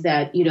sees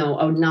that,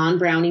 a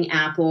non-browning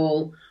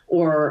apple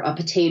or a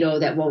potato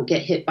that won't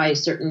get hit by a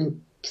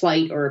certain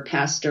plight or a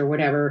pest or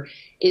whatever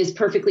is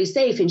perfectly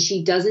safe. And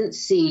she doesn't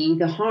see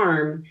the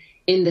harm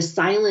in the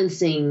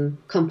silencing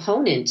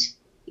component,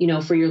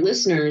 for your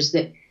listeners,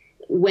 that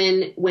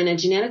when a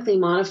genetically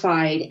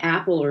modified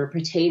apple or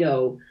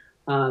potato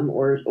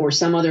or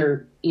some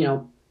other,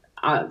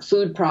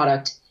 food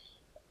product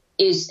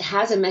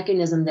has a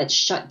mechanism that's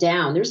shut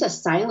down, there's a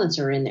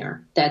silencer in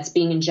there that's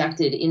being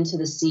injected into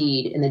the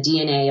seed and the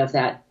DNA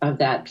of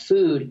that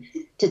food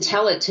to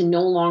tell it to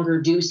no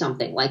longer do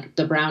something like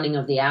the browning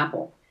of the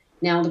apple.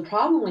 Now, the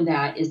problem with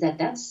that is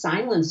that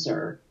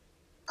silencer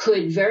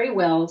could very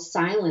well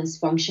silence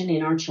function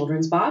in our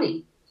children's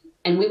body,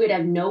 and we would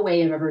have no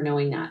way of ever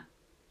knowing that.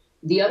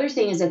 The other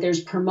thing is that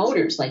there's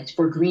promoters, like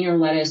for greener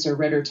lettuce or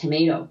redder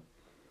tomato.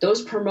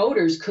 Those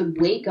promoters could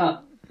wake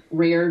up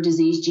rare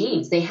disease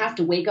genes. They have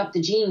to wake up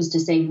the genes to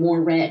say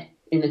more red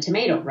in the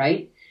tomato,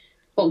 right?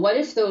 But what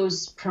if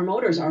those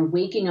promoters are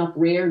waking up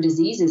rare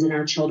diseases in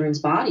our children's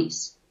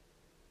bodies?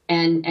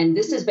 And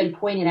this has been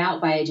pointed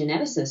out by a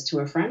geneticist to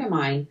a friend of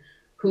mine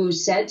who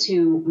said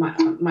to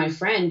my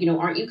friend,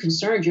 aren't you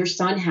concerned? Your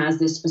son has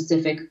this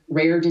specific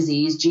rare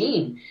disease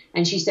gene.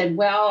 And she said,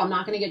 well, I'm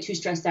not going to get too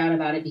stressed out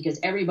about it because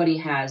everybody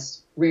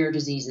has rare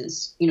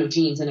diseases,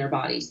 genes in their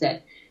bodies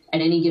that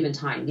at any given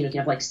time, you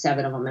have like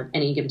 7 of them at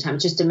any given time.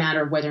 It's just a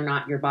matter of whether or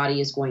not your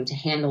body is going to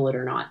handle it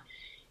or not.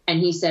 And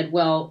he said,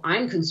 well,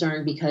 I'm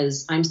concerned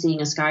because I'm seeing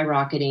a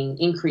skyrocketing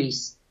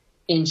increase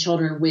in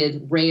children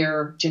with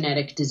rare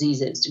genetic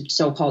diseases,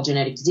 so-called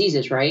genetic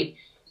diseases, right?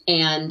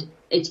 And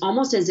it's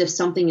almost as if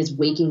something is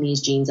waking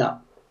these genes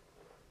up.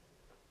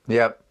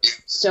 Yep.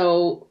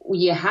 So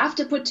you have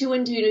to put 2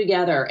 and 2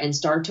 together and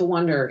start to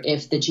wonder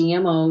if the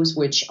GMOs,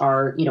 which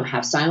are,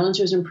 have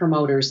silencers and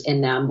promoters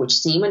in them, which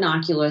seem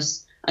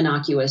innocuous,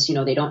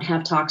 they don't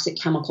have toxic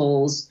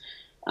chemicals.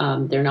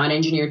 They're not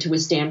engineered to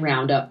withstand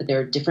Roundup, but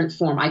they're a different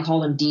form. I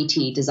call them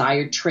DT,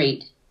 desired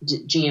trait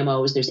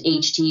GMOs. There's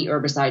HT,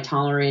 herbicide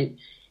tolerant,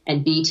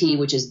 and BT,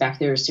 which is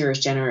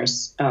Bacteroceras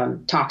generis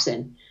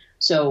toxin.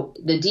 So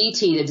the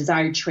DT, the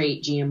desired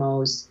trait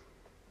GMOs,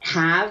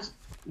 have,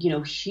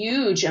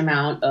 huge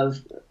amount of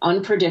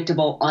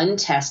unpredictable,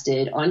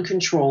 untested,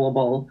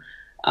 uncontrollable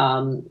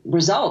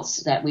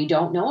results that we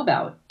don't know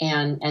about.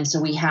 And so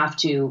we have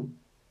to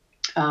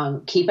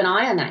keep an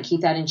eye on that,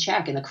 keep that in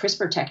check. And the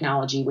CRISPR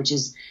technology, which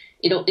is,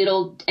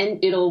 it'll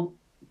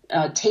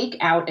take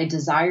out a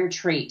desired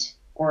trait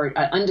or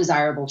an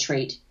undesirable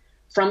trait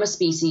from a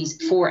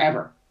species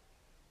forever.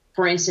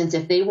 For instance,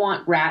 if they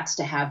want rats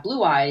to have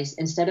blue eyes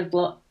instead of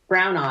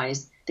brown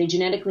eyes, they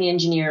genetically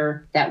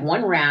engineer that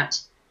one rat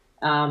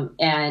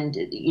and,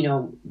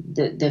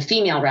 the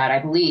female rat, I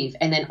believe,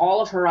 and then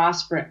all of her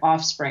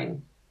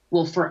offspring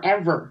will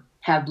forever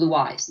have blue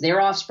eyes.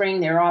 Their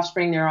offspring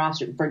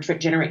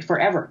generate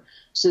forever.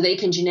 So they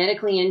can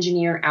genetically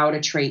engineer out a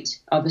trait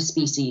of a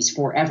species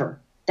forever.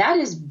 That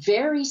is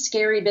very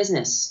scary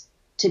business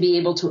to be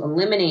able to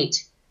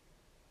eliminate,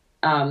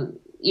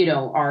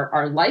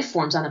 our life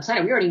forms on the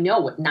planet. We already know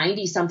what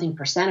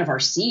 90-something% of our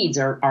seeds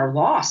are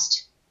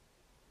lost,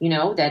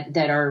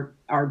 that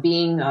are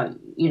being,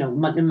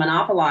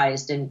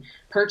 monopolized and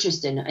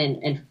purchased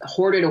and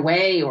hoarded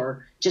away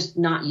or just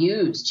not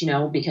used,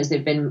 because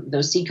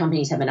those seed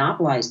companies have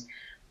monopolized.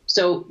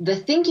 So the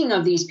thinking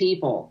of these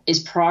people is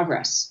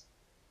progress.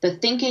 The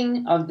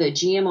thinking of the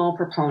GMO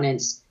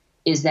proponents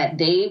is that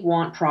they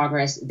want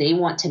progress. They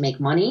want to make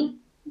money.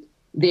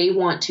 They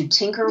want to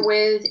tinker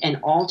with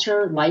and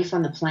alter life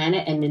on the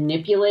planet and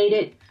manipulate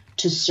it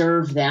to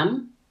serve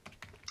them.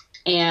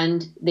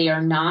 And they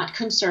are not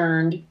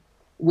concerned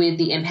with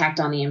the impact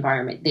on the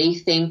environment. They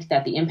think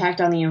that the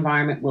impact on the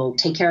environment will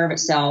take care of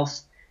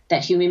itself,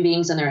 that human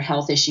beings and their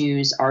health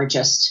issues are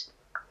just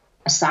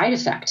a side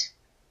effect.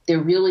 They're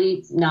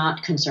really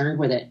not concerned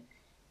with it.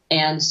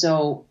 And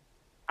so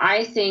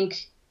I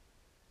think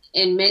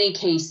in many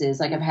cases,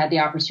 like I've had the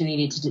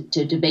opportunity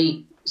to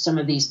debate some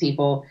of these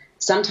people.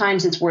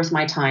 Sometimes it's worth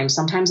my time.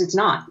 Sometimes it's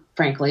not,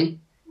 frankly.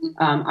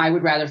 I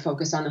would rather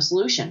focus on the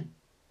solution.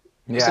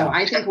 Yeah. So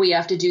I think we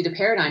have to do the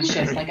paradigm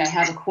shift. Like I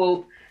have a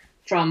quote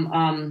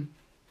from,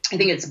 I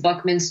think it's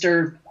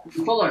Buckminster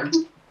Fuller,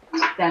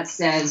 that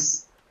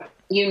says,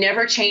 "You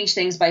never change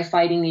things by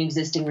fighting the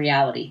existing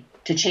reality.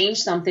 To change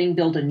something,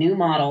 build a new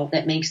model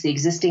that makes the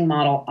existing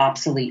model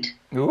obsolete."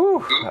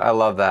 Ooh, I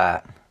love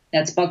that.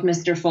 That's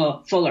Buckminster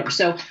Fuller.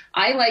 So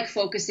I like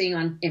focusing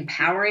on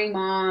empowering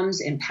moms,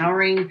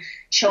 empowering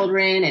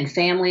children and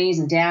families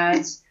and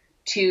dads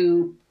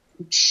to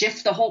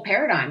shift the whole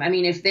paradigm. I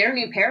mean, if their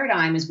new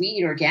paradigm is we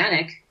eat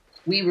organic,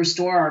 we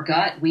restore our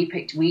gut,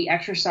 we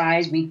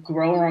exercise, we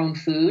grow our own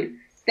food,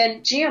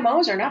 then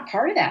GMOs are not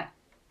part of that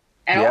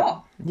at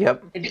all.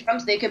 Yep.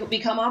 They could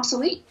become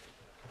obsolete.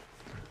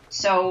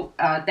 So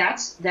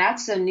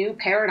that's a new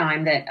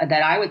paradigm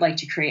that I would like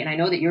to create, and I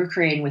know that you're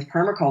creating with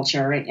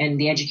permaculture and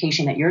the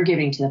education that you're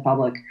giving to the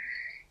public.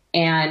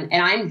 And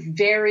I'm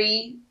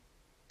very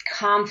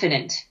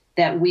confident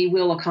that we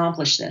will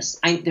accomplish this.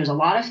 There's a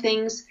lot of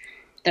things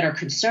that are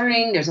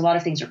concerning. There's a lot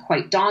of things that are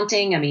quite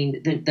daunting. I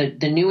mean,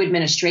 the new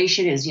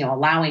administration is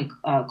allowing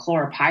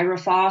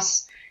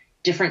chlorpyrifos,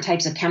 different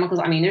types of chemicals.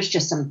 I mean, there's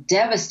just some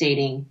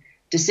devastating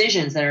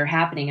decisions that are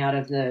happening out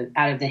of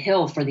the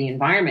hill for the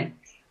environment.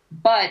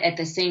 But at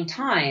the same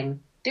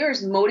time, there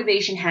is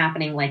motivation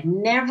happening like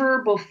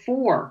never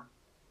before.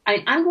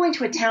 I'm going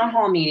to a town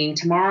hall meeting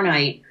tomorrow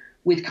night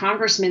with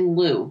Congressman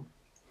Liu.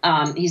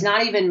 I'm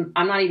not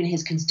even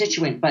his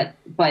constituent, but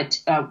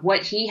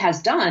what he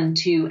has done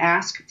to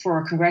ask for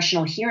a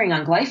congressional hearing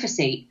on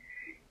glyphosate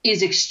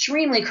is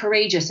extremely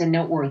courageous and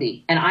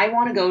noteworthy. And I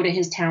want to go to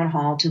his town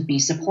hall to be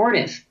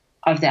supportive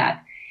of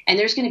that. And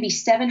there's going to be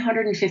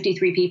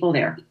 753 people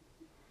there.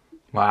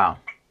 Wow.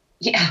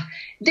 Yeah,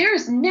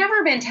 there's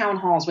never been town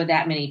halls with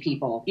that many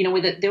people.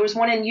 There was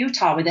one in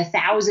Utah with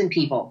 1,000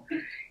 people.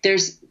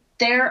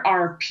 There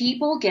are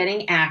people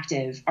getting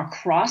active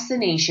across the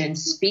nation,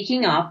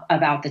 speaking up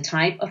about the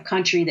type of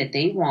country that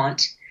they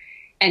want,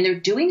 and they're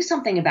doing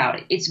something about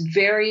it. It's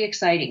very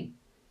exciting,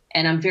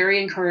 and I'm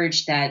very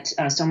encouraged that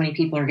so many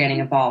people are getting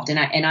involved.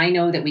 And I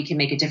know that we can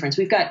make a difference.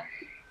 We've got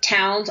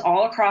towns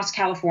all across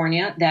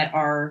California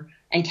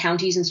and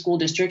counties and school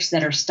districts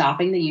that are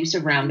stopping the use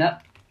of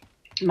Roundup.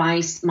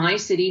 My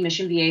city,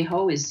 Mission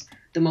Viejo, is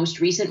the most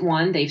recent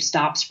one. They've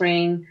stopped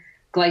spraying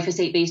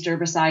glyphosate-based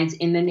herbicides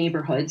in the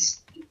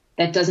neighborhoods.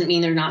 That doesn't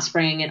mean they're not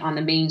spraying it on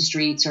the main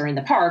streets or in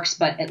the parks,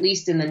 but at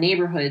least in the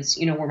neighborhoods,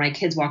 where my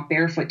kids walk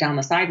barefoot down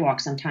the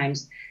sidewalk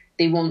sometimes,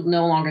 they will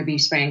no longer be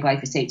spraying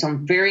glyphosate. So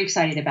I'm very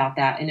excited about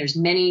that. And there's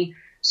many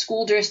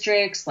school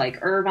districts like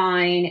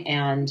Irvine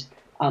and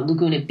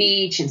Laguna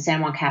Beach and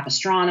San Juan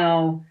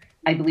Capistrano.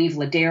 I believe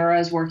Ladera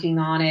is working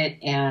on it,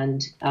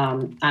 and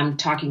I'm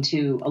talking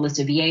to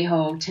Alyssa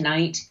Viejo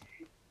tonight.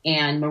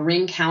 And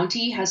Marin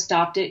County has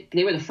stopped it.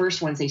 They were the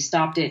first ones. They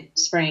stopped it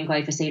spraying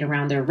glyphosate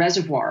around their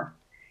reservoir,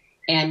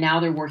 and now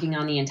they're working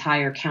on the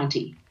entire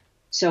county.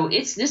 So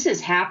this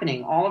is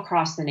happening all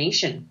across the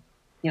nation.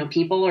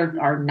 People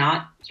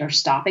are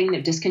stopping,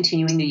 they're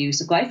discontinuing the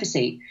use of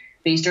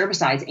glyphosate-based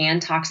herbicides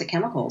and toxic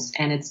chemicals,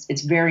 and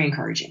it's very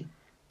encouraging.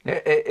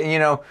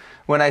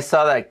 When I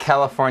saw that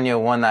California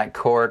won that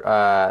court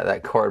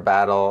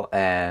battle,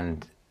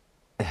 and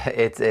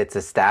it's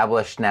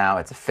established now,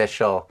 it's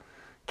official.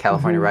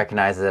 California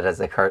recognizes it as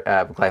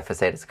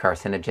glyphosate as a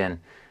carcinogen.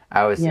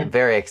 I was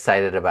very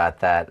excited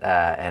about that,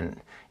 and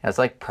I was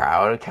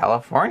proud of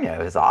California.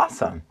 It was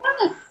awesome.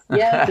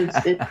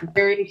 Yes, it's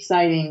very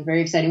exciting,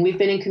 very exciting. We've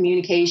been in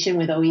communication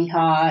with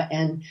OEHA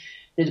and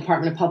the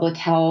Department of Public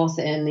Health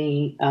and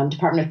the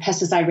Department of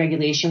Pesticide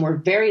Regulation. We're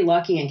very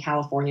lucky in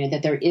California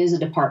that there is a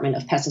Department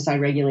of Pesticide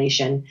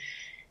Regulation.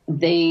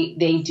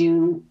 They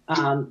do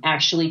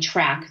actually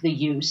track the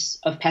use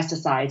of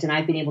pesticides, and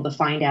I've been able to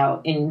find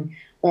out in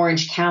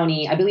Orange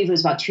County, I believe it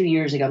was about 2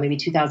 years ago, maybe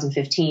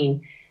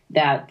 2015,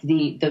 that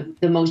the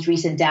most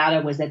recent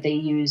data was that they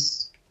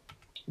use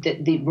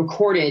the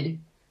recorded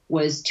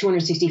was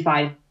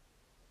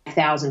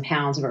 265,000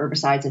 pounds of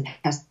herbicides and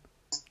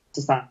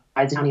pesticides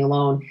in the county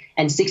alone,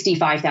 and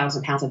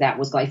 65,000 pounds of that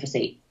was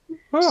glyphosate.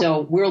 Wow.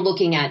 So we're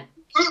looking at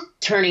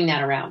turning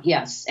that around,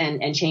 yes,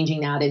 and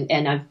changing that.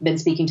 And I've been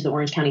speaking to the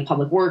Orange County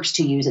Public Works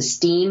to use a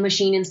steam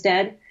machine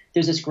instead.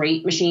 There's this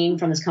great machine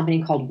from this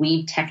company called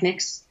Weed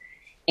Technics,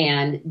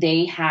 and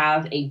they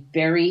have a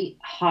very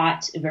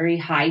hot, very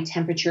high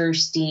temperature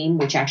steam,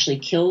 which actually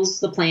kills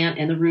the plant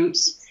and the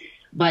roots,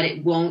 but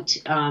it won't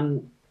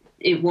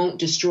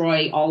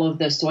destroy all of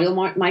the soil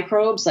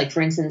microbes. Like,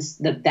 for instance,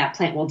 that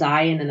plant will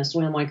die, and then the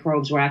soil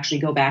microbes will actually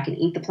go back and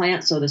eat the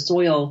plant. So the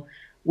soil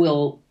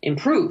will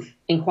improve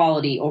in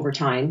quality over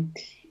time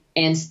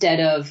instead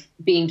of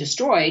being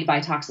destroyed by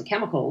toxic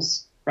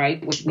chemicals,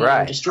 right? Which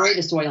destroy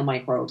the soil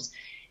microbes.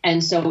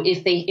 And so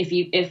if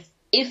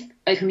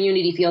a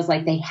community feels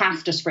like they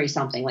have to spray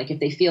something, like if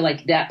they feel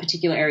like that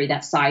particular area,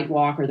 that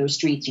sidewalk or those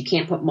streets, you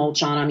can't put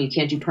mulch on them, you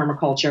can't do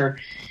permaculture,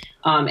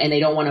 and they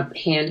don't want to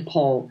hand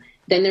pull,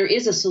 then there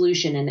is a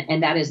solution,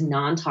 and that is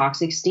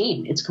non-toxic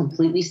steam. It's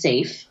completely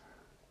safe,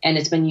 and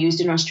it's been used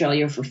in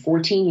Australia for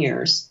 14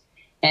 years.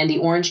 And the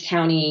Orange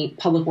County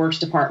Public Works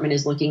Department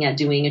is looking at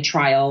doing a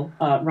trial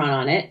run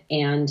on it.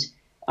 And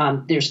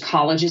there's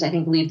colleges, I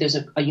believe there's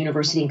a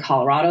university in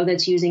Colorado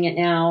that's using it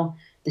now.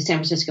 The San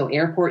Francisco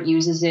airport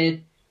uses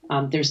it.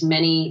 There's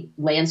many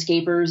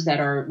landscapers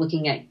that are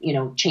looking at,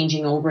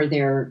 changing over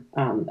their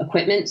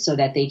equipment so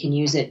that they can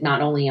use it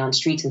not only on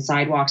streets and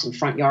sidewalks and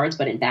front yards,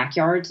 but in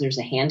backyards. There's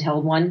a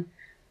handheld one,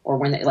 or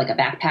one that, like a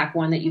backpack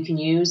one, that you can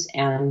use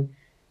and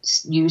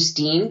use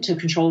steam to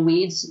control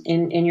weeds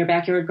in your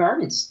backyard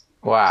gardens.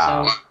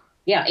 Wow. So,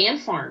 yeah,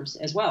 and farms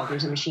as well.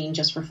 There's a machine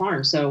just for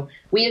farms. So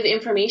we have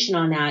information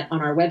on that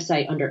on our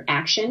website under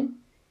Action,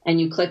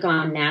 and you click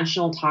on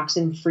National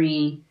Toxin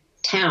Free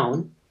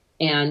Town,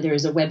 and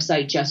there's a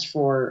website just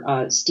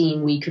for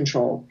steam weed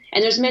control.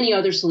 And there's many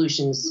other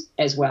solutions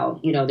as well.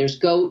 There's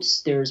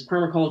goats, there's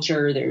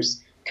permaculture,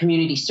 there's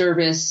community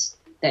service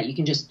that you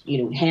can just,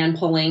 hand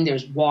pulling.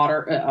 There's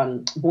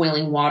water,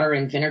 boiling water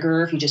and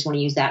vinegar if you just want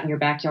to use that in your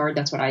backyard.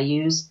 That's what I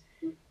use.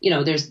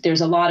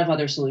 There's a lot of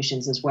other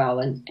solutions as well,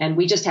 and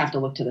we just have to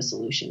look to the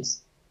solutions.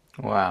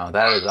 Wow,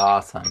 that is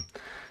awesome.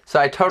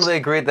 So I totally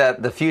agree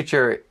that the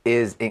future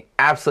is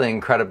absolutely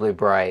incredibly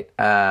bright.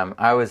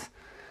 I was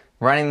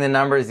running the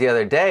numbers the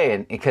other day,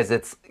 and because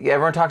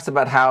everyone talks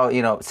about how,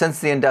 since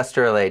the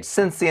industrial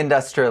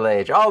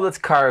age, all this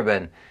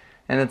carbon,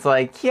 and it's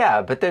like,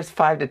 yeah, but there's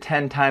 5 to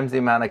 10 times the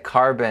amount of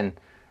carbon,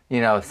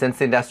 since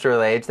the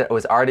industrial age that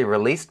was already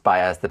released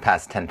by us the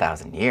past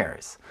 10,000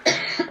 years.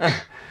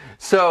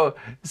 So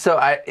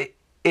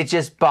it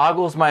just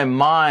boggles my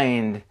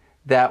mind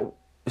that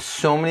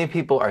so many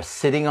people are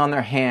sitting on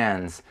their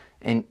hands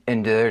and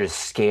they're just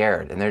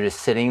scared, and they're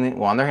just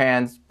sitting on their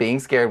hands, being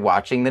scared,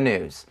 watching the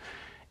news,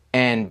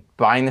 and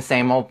buying the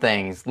same old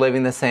things,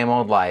 living the same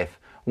old life,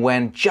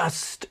 when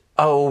just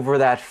over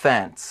that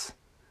fence,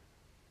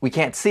 we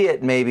can't see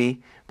it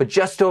maybe, but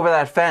just over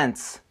that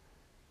fence,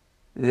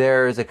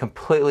 there's a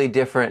completely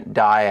different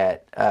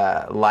diet,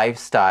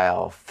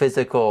 lifestyle,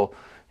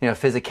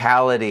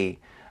 physicality,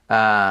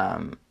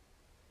 a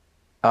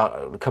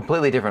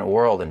completely different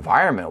world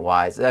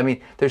environment-wise. I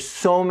mean, there's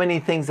so many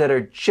things that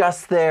are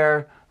just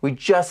there. We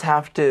just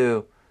have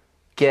to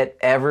get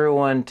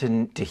everyone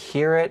to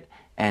hear it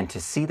and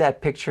to see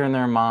that picture in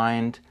their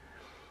mind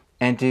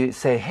and to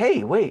say,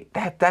 hey, wait,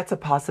 that's a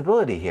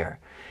possibility here.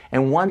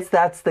 And once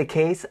that's the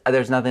case,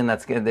 there's nothing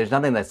that's going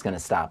to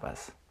stop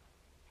us.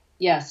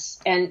 Yes,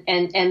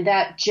 and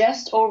that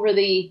just over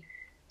the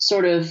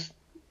sort of,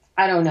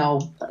 I don't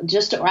know,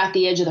 just at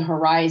the edge of the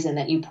horizon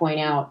that you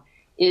point out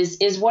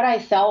is what I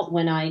felt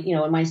when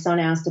when my son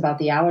asked about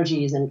the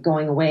allergies and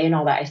going away and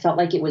all that. I felt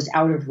like it was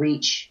out of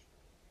reach.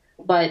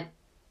 But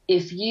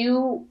if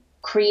you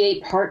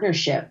create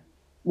partnership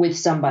with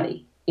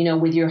somebody,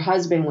 with your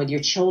husband, with your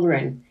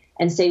children,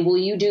 and say, will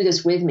you do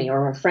this with me,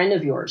 or a friend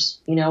of yours,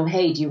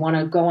 hey, do you want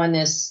to go on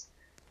this,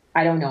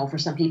 I don't know, for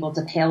some people it's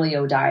a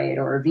paleo diet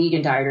or a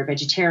vegan diet or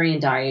vegetarian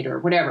diet or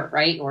whatever,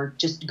 right? Or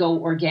just go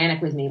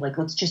organic with me. Like,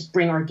 let's just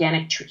bring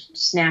organic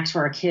snacks for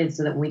our kids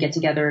so that when we get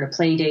together at a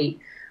play date,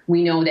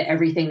 we know that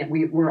everything that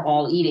we're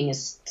all eating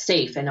is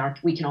safe and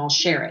we can all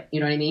share it. You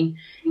know what I mean?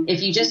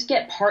 If you just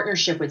get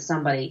partnership with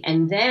somebody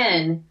and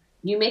then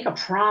you make a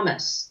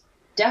promise,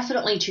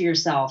 definitely to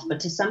yourself,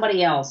 but to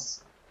somebody else,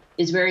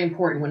 is very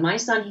important. When my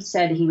son, he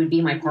said he would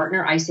be my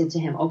partner, I said to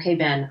him, okay,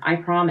 Ben, I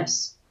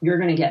promise you're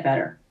going to get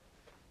better.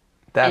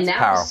 That's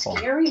powerful.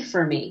 Was scary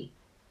for me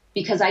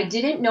because I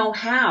didn't know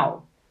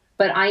how,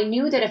 but I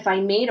knew that if I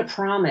made a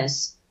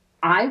promise,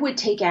 I would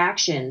take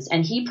actions,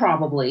 and he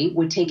probably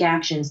would take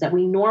actions that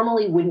we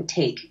normally wouldn't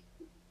take,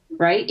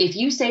 right? If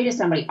you say to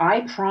somebody,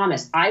 I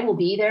promise I will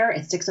be there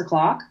at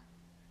 6:00,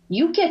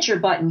 you get your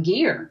butt in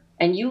gear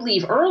and you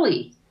leave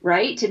early,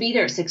 right? To be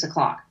there at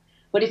 6:00.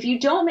 But if you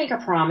don't make a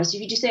promise,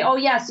 if you just say, oh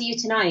yeah, see you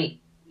tonight,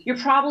 you're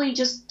probably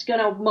just going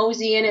to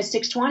mosey in at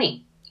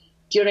 6:20.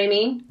 Do you know what I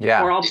mean?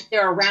 Yeah. Or I'll be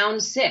there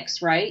around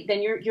 6, right?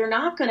 Then you're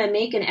not going to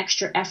make an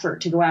extra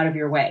effort to go out of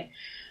your way.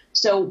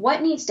 So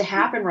what needs to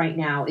happen right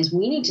now is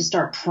we need to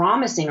start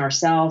promising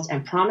ourselves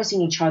and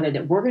promising each other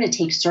that we're going to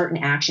take certain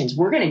actions.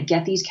 We're going to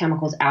get these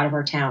chemicals out of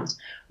our towns.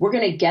 We're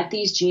going to get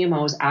these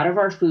GMOs out of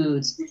our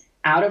foods,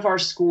 out of our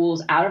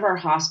schools, out of our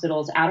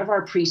hospitals, out of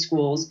our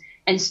preschools,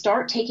 and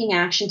start taking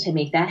action to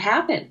make that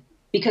happen.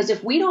 Because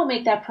if we don't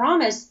make that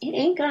promise, it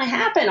ain't going to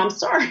happen. I'm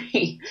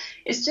sorry.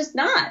 It's just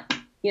not,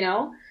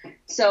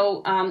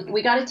 So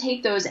we got to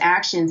take those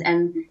actions,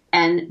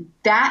 and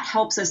that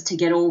helps us to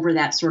get over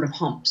that sort of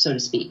hump, so to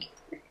speak.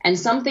 And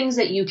some things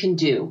that you can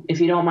do, if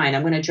you don't mind,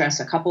 I'm going to address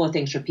a couple of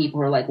things for people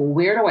who are like, well,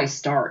 where do I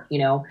start?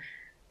 Go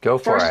for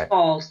it. First of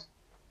all,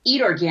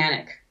 eat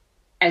organic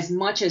as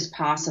much as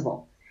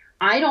possible.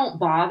 I don't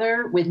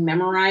bother with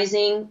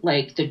memorizing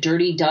like the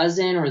Dirty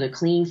Dozen or the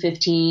Clean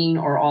 15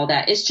 or all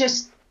that. It's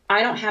just,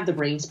 I don't have the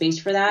brain space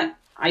for that.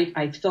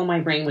 I fill my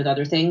brain with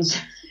other things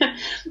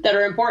that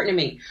are important to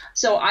me.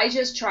 So I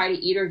just try to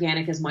eat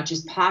organic as much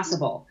as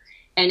possible.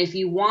 And if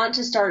you want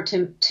to start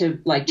to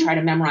like try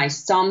to memorize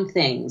some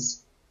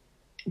things,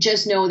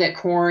 just know that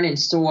corn and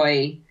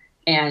soy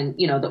and,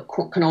 the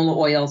canola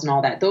oils and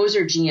all that, those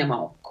are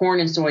GMO. Corn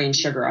and soy and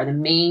sugar are the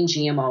main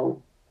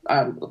GMO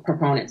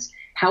proponents.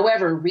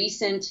 However,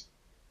 recent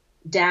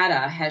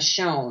data has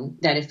shown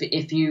that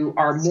if you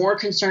are more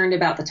concerned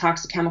about the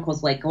toxic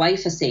chemicals like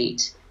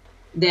glyphosate,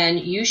 then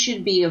you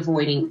should be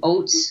avoiding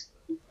oats,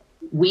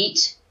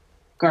 wheat,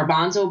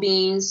 garbanzo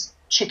beans,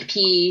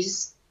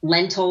 chickpeas,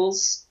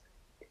 lentils.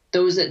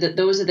 Those are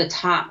the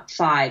top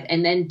 5.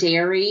 And then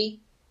dairy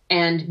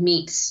and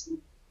meats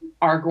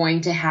are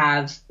going to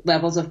have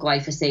levels of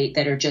glyphosate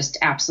that are just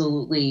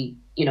absolutely,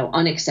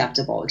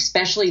 unacceptable,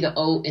 especially the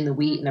oat and the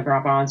wheat and the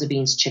garbanzo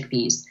beans,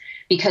 chickpeas,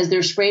 because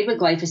they're sprayed with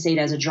glyphosate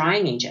as a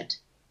drying agent.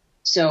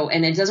 So,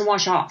 and it doesn't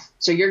wash off.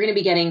 So you're going to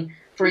be getting,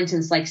 for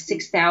instance, like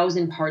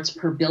 6,000 parts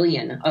per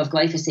billion of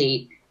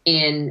glyphosate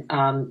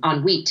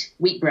on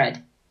wheat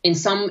bread in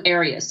some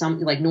areas, some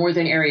like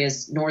northern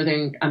areas,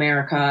 Northern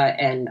America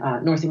and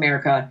North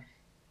America,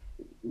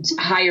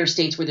 higher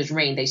states where there's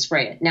rain, they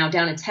spray it. Now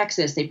down in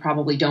Texas, they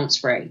probably don't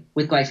spray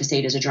with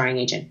glyphosate as a drying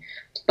agent,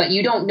 but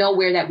you don't know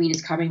where that wheat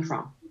is coming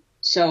from.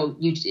 So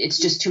it's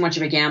just too much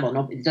of a gamble.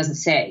 No, it doesn't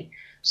say.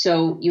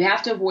 So you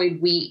have to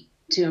avoid wheat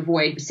to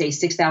avoid, say,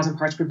 6,000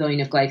 parts per billion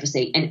of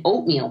glyphosate, and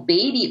oatmeal,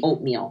 baby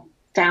oatmeal,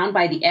 found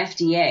by the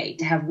FDA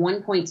to have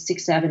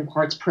 1.67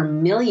 parts per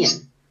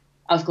million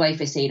of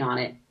glyphosate on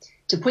it.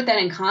 To put that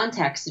in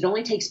context, it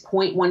only takes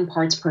 0.1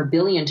 parts per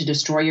billion to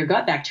destroy your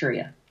gut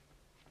bacteria.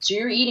 So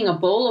you're eating a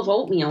bowl of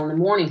oatmeal in the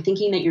morning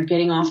thinking that you're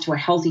getting off to a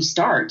healthy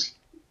start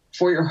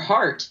for your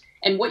heart.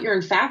 And what you're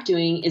in fact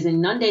doing is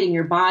inundating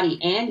your body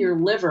and your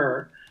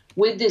liver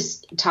with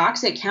this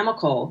toxic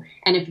chemical.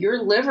 And if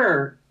your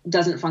liver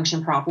doesn't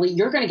function properly,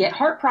 you're going to get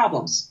heart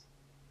problems.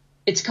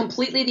 It's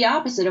completely the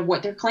opposite of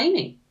what they're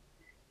claiming.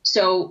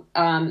 So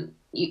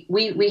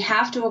we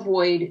have to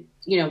avoid,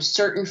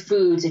 certain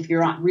foods if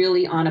you're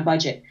really on a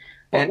budget.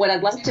 But what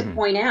I'd like to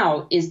point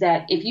out is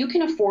that if you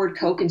can afford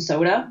Coke and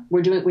soda,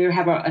 we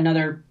have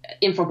another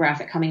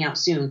infographic coming out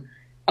soon.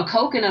 A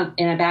Coke in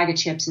a bag of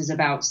chips is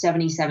about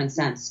 77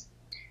 cents.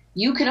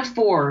 You can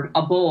afford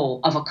a bowl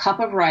of a cup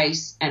of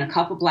rice and a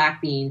cup of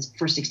black beans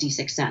for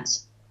 66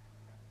 cents.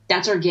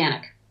 That's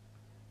organic.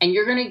 And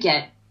you're going to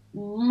get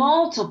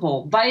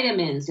multiple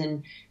vitamins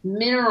and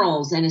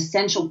minerals and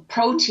essential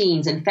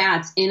proteins and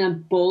fats in a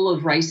bowl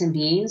of rice and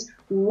beans,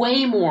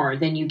 way more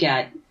than you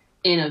get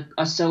in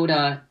a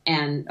soda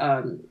and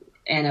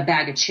a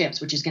bag of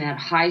chips, which is going to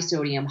have high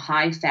sodium,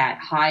 high fat,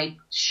 high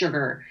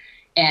sugar,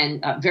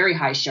 and very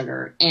high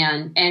sugar,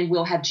 and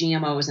will have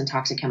GMOs and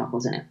toxic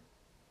chemicals in it.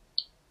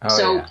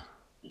 So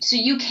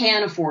you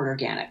can afford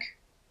organic.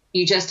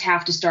 You just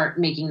have to start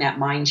making that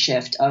mind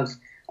shift of,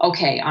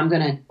 okay, I'm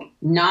going to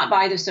not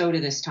buy the soda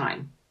this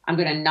time. I'm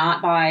going to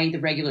not buy the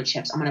regular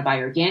chips. I'm going to buy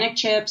organic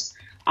chips.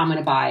 I'm going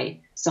to buy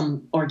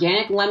some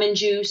organic lemon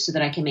juice so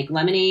that I can make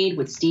lemonade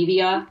with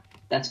stevia.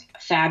 That's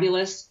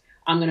fabulous.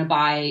 I'm going to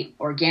buy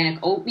organic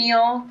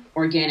oatmeal,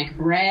 organic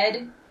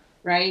bread,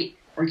 right?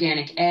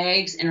 Organic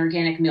eggs and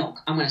organic milk.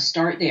 I'm going to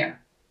start there.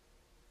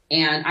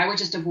 And I would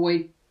just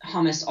avoid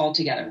hummus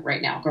altogether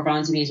right now,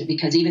 garbanzo beans,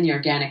 because even the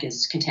organic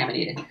is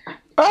contaminated.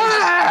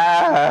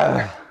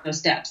 Those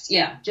steps.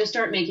 Yeah. Just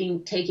start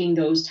taking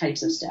those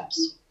types of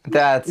steps.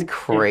 That's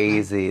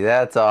crazy.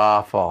 That's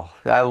awful.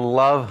 I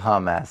love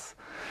hummus.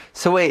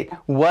 So wait,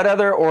 what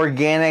other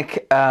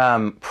organic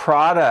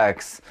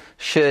products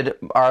should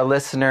our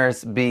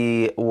listeners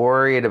be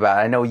worried about?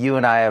 I know you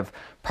and I have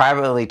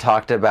privately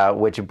talked about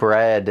which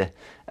bread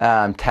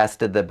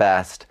tested the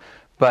best,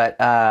 but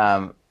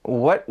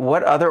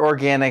what other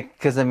organic?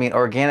 Because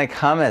organic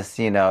hummus,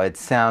 it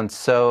sounds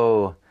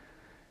so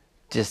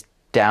just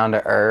down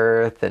to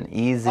earth and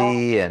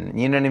easy, and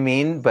you know what I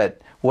mean.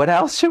 But what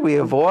else should we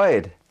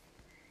avoid?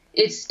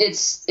 It's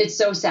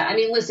so sad.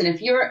 Listen,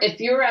 if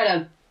you're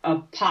at a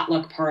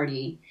potluck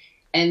party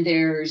and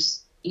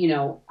there's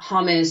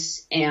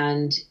hummus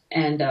and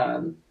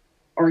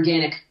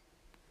organic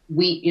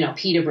wheat,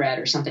 pita bread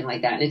or something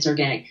like that, and it's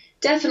organic,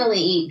 definitely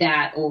eat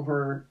that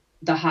over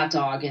the hot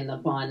dog and the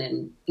bun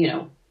and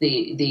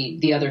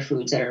the other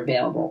foods that are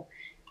available.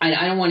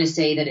 I don't want to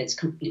say that it's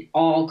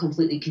all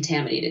completely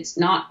contaminated. It's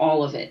not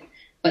all of it.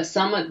 But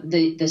some of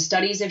the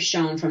studies have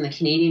shown from the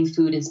Canadian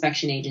Food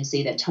Inspection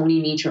Agency that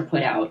Tony Mitra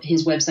put out.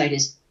 His website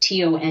is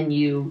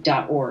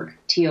tonu.org,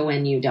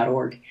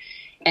 tonu.org.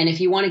 And if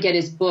you want to get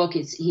his book,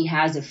 he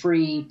has a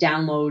free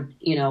download,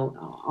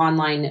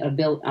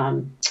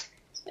 online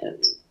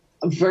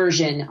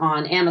version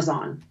on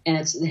Amazon. And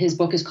his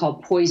book is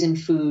called Poison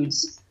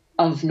Foods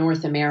of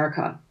North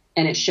America.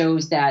 And it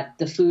shows that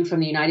the food from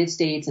the United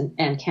States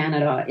and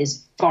Canada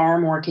is far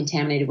more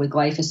contaminated with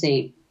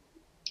glyphosate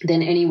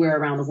than anywhere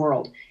around the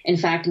world. In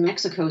fact,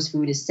 Mexico's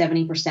food is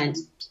 70%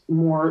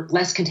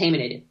 less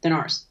contaminated than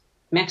ours.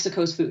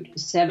 Mexico's food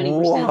is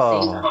 70%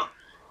 safer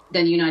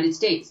than the United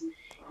States.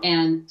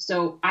 And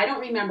so I don't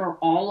remember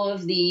all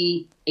of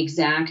the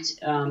exact,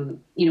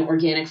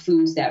 organic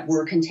foods that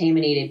were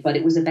contaminated, but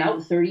it was about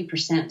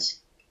 30%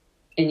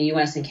 in the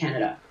U.S. and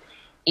Canada.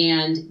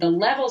 And the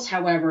levels,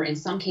 however, in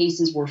some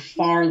cases were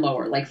far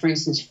lower. Like, for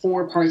instance,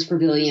 4 parts per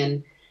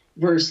billion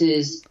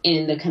versus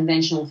in the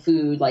conventional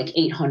food, like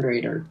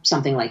 800 or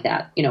something like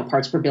that,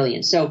 parts per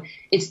billion. So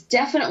it's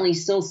definitely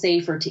still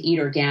safer to eat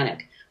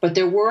organic. But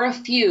there were a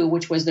few,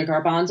 which was the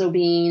garbanzo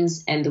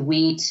beans and the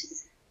wheat.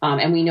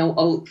 And we know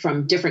oat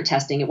from different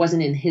testing. It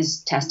wasn't in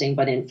his testing,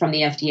 but from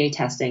the FDA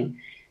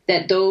testing,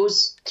 that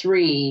those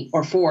 3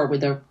 or 4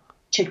 with the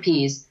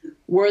chickpeas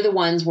were the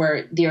ones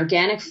where the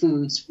organic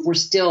foods were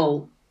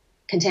still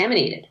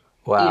contaminated.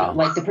 Wow.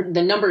 Like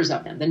the numbers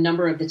of them, the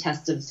number of the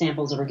tests of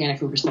samples of organic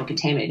food were still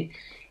contaminated.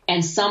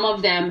 And some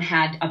of them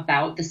had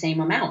about the same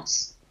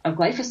amounts of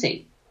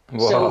glyphosate.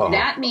 Whoa. So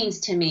that means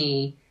to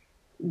me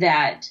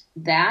that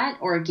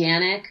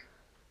organic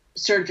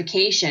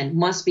certification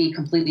must be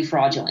completely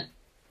fraudulent.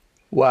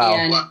 Wow.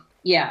 And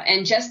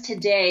and just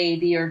today,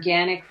 the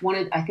organic,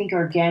 not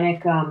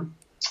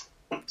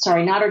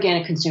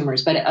organic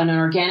consumers, but an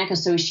organic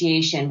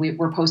association,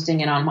 we're posting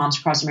it on Moms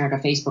Across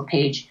America Facebook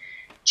page,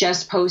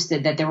 just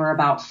posted that there were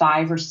about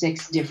 5 or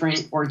 6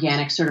 different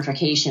organic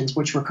certifications,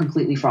 which were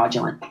completely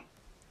fraudulent.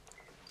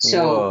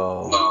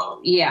 So,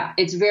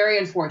 it's very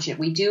unfortunate.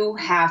 We do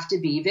have to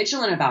be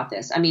vigilant about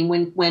this. I mean,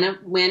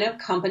 when a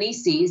company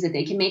sees that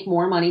they can make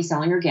more money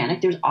selling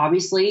organic, there's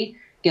obviously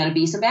going to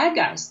be some bad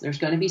guys. There's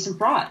going to be some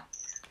fraud.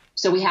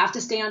 So we have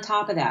to stay on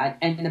top of that.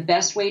 And the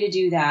best way to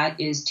do that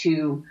is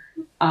to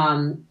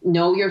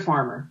know your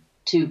farmer,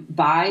 to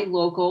buy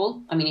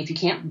local. I mean, if you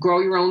can't grow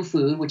your own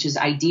food, which is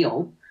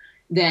ideal,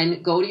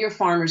 then go to your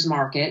farmer's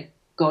market,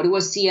 go to a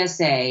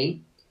CSA,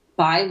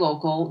 buy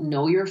local,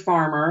 know your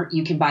farmer.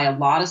 You can buy a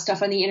lot of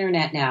stuff on the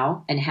internet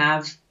now and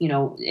have,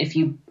 if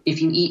you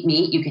eat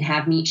meat, you can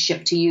have meat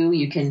shipped to you.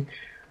 You can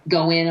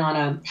go in on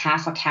a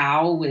half a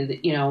cow with,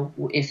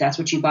 if that's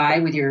what you buy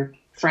with your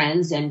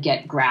friends and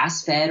get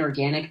grass-fed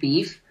organic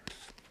beef.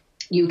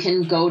 You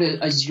can go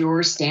to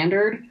Azure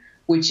Standard,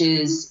 which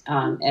is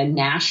a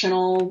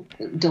national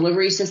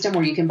delivery system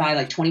where you can buy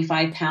like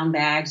 25-pound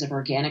bags of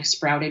organic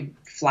sprouted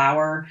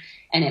flour,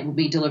 and it will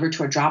be delivered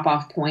to a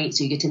drop-off point,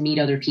 so you get to meet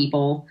other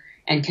people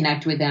and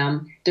connect with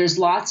them. There's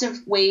lots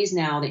of ways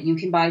now that you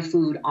can buy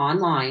food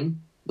online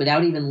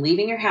without even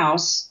leaving your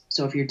house.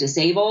 So if you're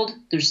disabled,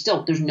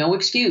 there's no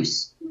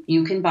excuse.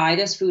 You can buy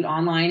this food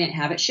online and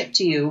have it shipped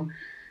to you,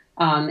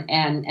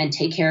 and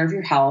take care of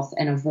your health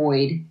and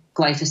avoid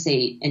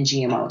glyphosate and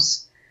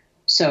GMOs.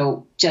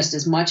 So just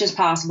as much as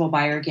possible,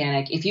 buy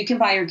organic. If you can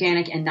buy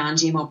organic and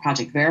non-GMO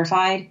project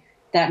verified,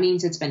 that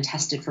means it's been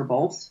tested for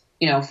both,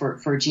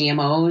 for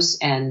GMOs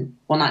and,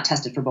 well, not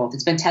tested for both.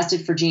 It's been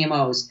tested for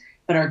GMOs,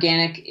 but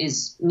organic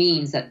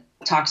means that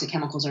toxic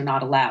chemicals are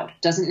not allowed.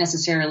 Doesn't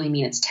necessarily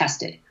mean it's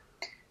tested.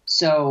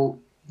 So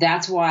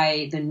that's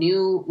why the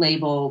new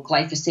label,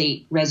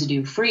 glyphosate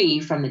residue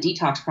free from the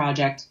Detox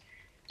Project,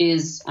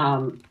 is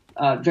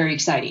very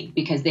exciting,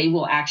 because they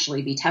will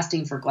actually be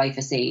testing for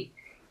glyphosate,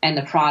 and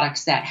the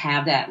products that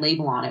have that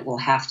label on it will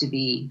have to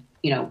be,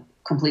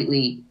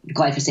 completely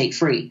glyphosate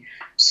free.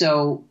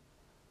 So,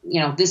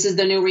 this is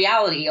the new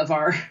reality of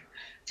our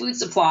food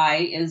supply,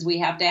 is we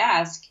have to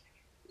ask,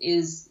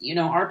 is,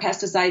 are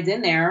pesticides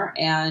in there,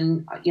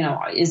 and,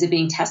 is it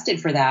being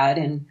tested for that?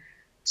 And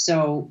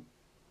so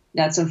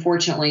that's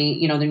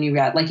unfortunately, the new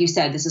reality. Like you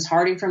said, this is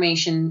hard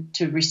information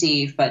to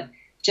receive, but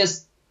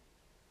just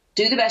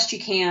do the best you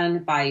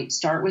can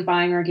start with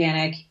buying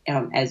organic,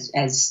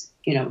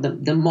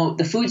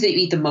 the foods that you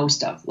eat the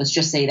most of. Let's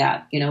just say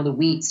that, the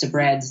wheats, the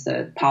breads,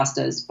 the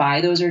pastas,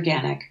 buy those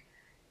organic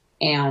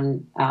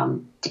and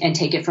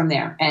take it from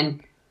there.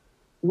 And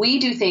we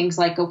do things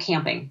like go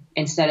camping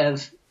instead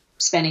of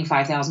spending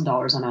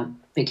 $5,000 on a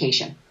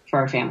vacation for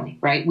our family,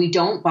 right? We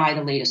don't buy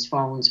the latest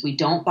phones. We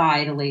don't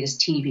buy the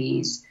latest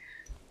TVs.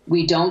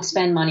 We don't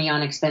spend money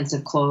on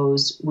expensive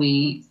clothes.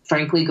 We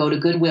frankly go to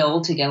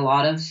Goodwill to get a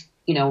lot of,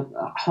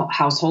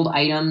 household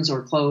items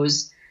or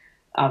clothes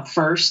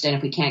first. And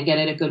if we can't get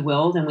it at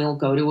Goodwill, then we'll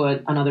go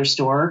to another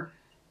store.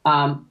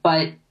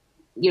 But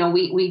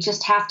we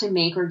just have to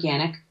make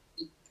organic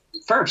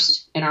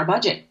first in our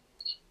budget.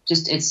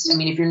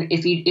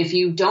 If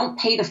you don't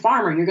pay the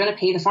farmer, you're going to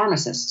pay the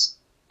pharmacists.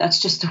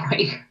 That's just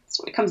that's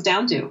what it comes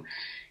down to.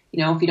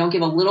 If you don't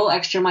give a little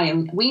extra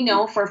money, we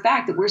know for a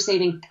fact that we're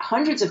saving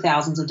hundreds of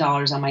thousands of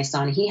dollars on my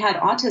son. He had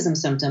autism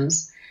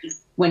symptoms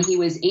when he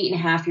was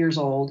 8.5 years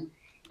old.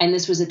 And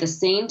this was at the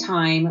same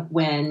time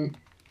when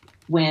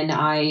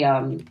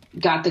I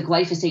got the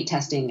glyphosate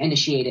testing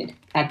initiated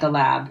at the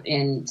lab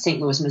in St.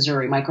 Louis,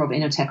 Missouri, Microbe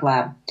Innotech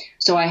lab.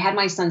 So I had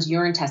my son's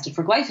urine tested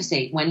for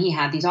glyphosate when he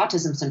had these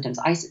autism symptoms.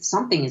 I said,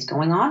 something is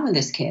going on with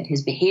this kid.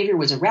 His behavior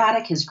was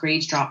erratic. His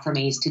grades dropped from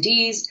A's to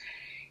D's.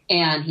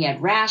 And he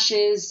had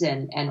rashes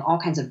and all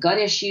kinds of gut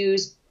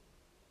issues.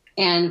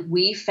 And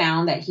we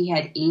found that he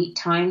had 8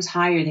 times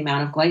higher the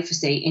amount of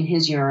glyphosate in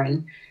his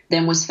urine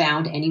than was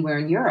found anywhere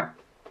in Europe.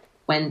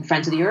 When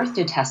Friends of the Earth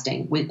did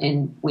testing with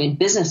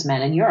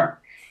businessmen in Europe,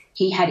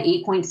 he had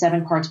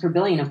 8.7 parts per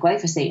billion of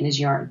glyphosate in his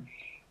urine.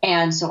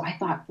 And so I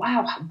thought,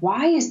 wow,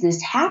 why is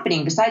this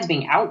happening? Besides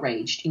being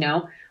outraged,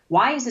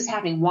 why is this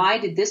happening? Why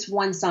did this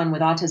one son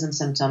with autism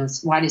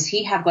symptoms, why does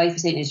he have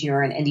glyphosate in his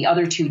urine and the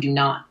other two do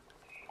not?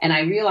 And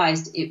I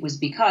realized it was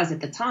because at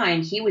the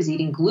time he was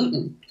eating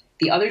gluten.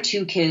 The other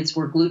two kids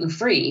were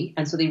gluten-free,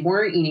 and so they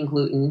weren't eating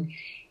gluten.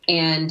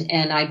 And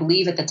I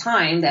believe at the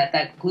time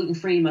that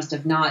gluten-free must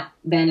have not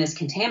been as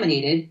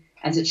contaminated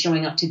as it's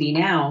showing up to be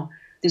now.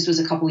 This was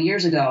a couple of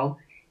years ago.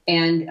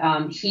 And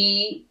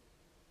he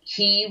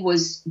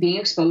was being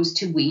exposed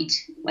to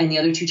wheat, and the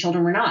other two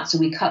children were not. So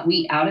we cut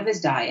wheat out of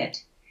his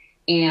diet,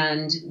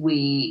 and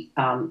we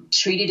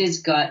treated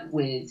his gut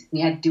we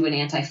had to do an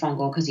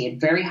antifungal because he had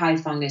very high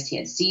fungus. He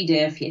had C.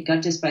 diff, he had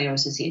gut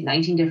dysbiosis, he had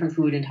 19 different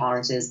food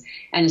intolerances.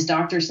 And his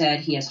doctor said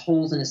he has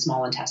holes in his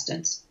small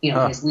intestines, he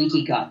has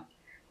leaky gut.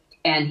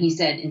 And he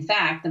said, in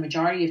fact, the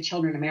majority of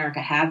children in America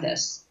have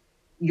this.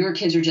 Your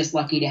kids are just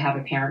lucky to have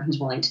a parent who's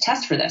willing to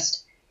test for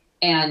this.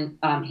 And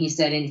he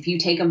said, and if you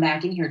take him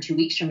back in here 2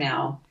 weeks from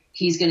now,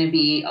 he's going to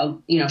be,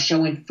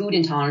 showing food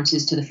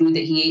intolerances to the food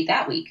that he ate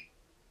that week,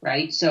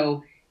 right?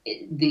 So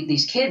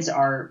these kids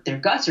their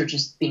guts are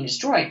just being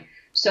destroyed.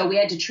 So we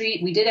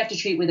did have to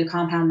treat with a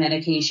compound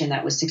medication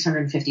that was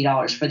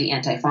 $650 for the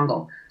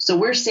antifungal. So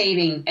we're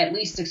saving at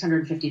least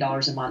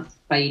 $650 a month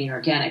by eating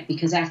organic,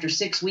 because after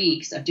 6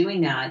 weeks of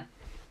doing that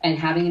and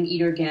having him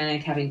eat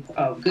organic, having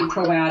good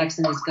probiotics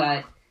in his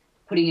gut,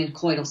 putting in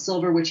colloidal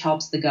silver, which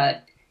helps the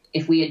gut.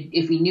 If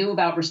we knew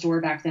about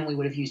Restore back then, we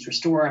would have used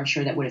Restore. I'm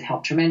sure that would have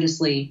helped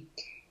tremendously.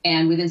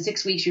 And within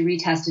 6 weeks, we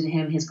retested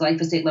him. His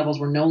glyphosate levels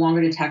were no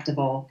longer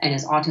detectable, and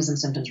his autism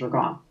symptoms were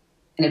gone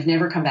and have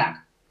never come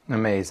back.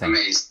 Amazing.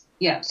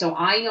 Yeah. So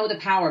I know the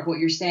power of what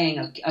you're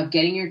saying of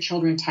getting your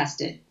children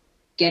tested,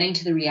 getting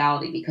to the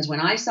reality. Because when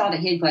I saw that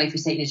he had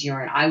glyphosate in his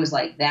urine, I was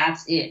like,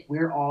 that's it.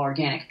 We're all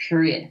organic,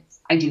 period.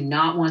 I do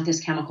not want this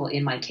chemical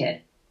in my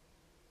kid.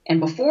 And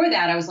before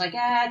that, I was like,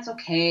 it's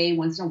okay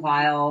once in a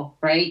while,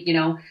 right?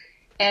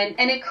 And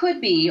it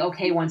could be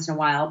okay once in a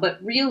while.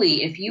 But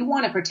really, if you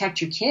want to protect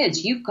your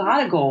kids, you've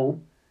got to go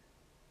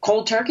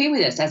cold turkey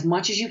with this as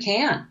much as you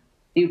can.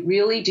 You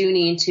really do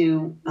need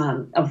to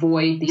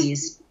avoid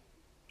these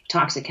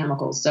toxic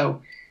chemicals.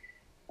 So,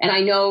 and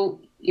I know,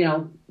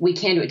 we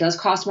can do it. It does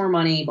cost more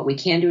money, but we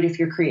can do it if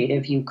you're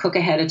creative. You cook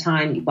ahead of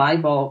time, you buy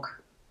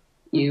bulk,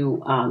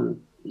 you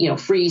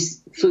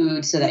freeze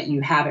food so that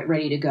you have it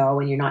ready to go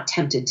and you're not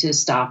tempted to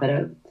stop at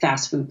a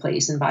fast food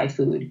place and buy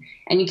food,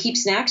 and you keep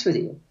snacks with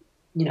you.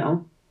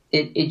 You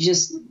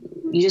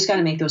just got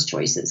to make those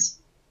choices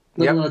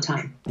little at a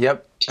time.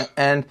 Yep.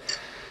 And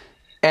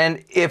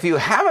if you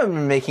haven't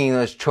been making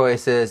those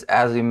choices,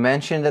 as we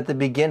mentioned at the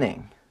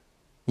beginning,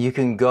 you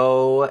can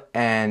go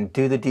and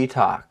do the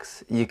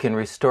detox. You can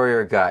restore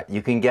your gut.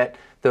 You can get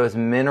those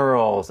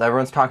minerals.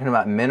 Everyone's talking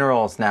about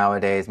minerals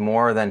nowadays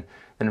more than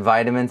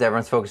vitamins.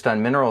 Everyone's focused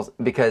on minerals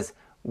because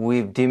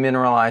we've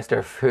demineralized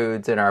our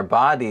foods and our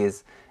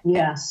bodies.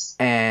 Yes.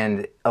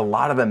 And a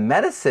lot of the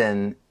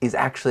medicine is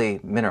actually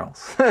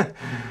minerals.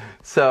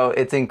 So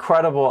it's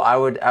incredible. I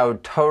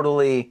would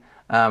totally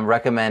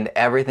recommend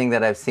everything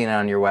that I've seen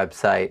on your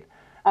website.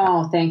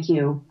 Oh, thank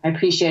you. I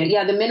appreciate it.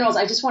 Yeah, the minerals,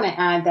 I just want to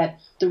add that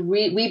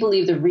we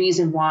believe the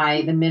reason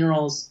why the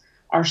minerals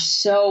are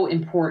so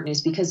important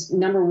is because,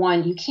 number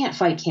one, you can't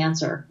fight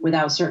cancer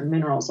without certain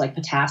minerals like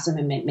potassium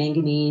and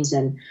manganese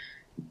and,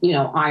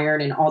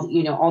 iron and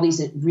all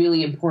these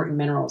really important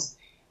minerals.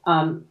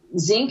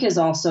 Zinc is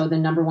also the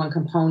number one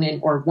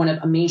component or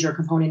a major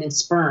component in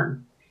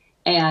sperm.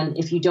 And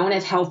if you don't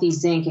have healthy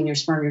zinc in your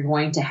sperm, you're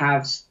going to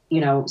have,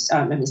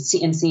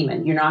 in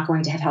semen, you're not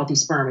going to have healthy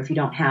sperm if you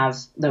don't have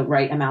the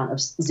right amount of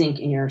zinc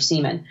in your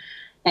semen.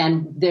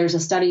 And there's a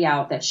study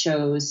out that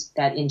shows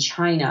that in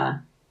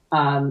China,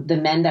 the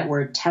men that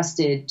were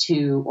tested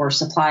to or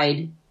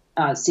supplied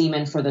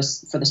semen for the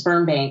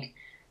sperm bank,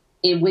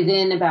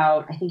 within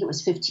about, I think it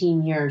was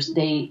 15 years,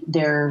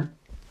 their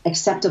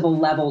acceptable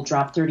level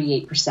dropped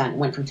 38%,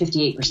 went from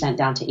 58%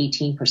 down to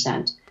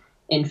 18%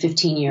 in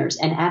 15 years.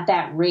 And at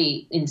that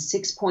rate, in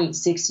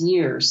 6.6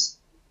 years,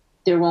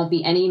 there won't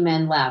be any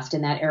men left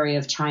in that area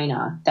of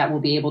China that will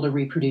be able to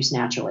reproduce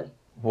naturally.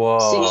 Whoa.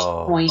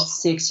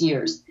 6.6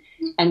 years.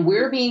 And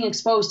we're being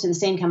exposed to the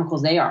same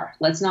chemicals they are.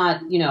 Let's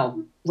not,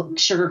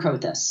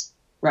 sugarcoat this,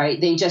 right?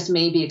 They just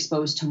may be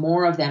exposed to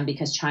more of them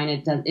because China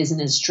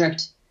isn't as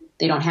strict.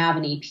 They don't have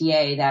an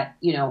EPA that,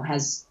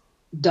 has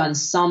done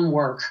some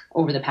work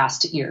over the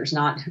past 2 years,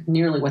 not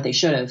nearly what they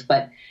should have,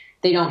 but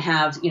they don't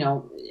have,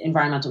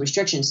 environmental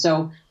restrictions.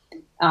 So,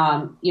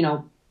 I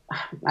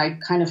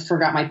kind of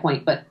forgot my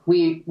point, but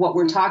what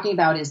we're talking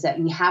about is that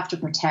we have to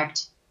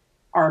protect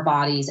our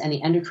bodies and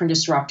the endocrine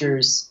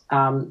disruptors,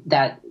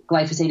 that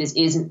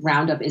glyphosate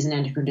Roundup is an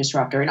endocrine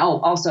disruptor. And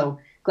also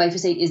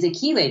glyphosate is a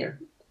chelator,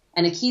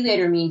 and a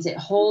chelator means it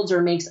holds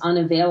or makes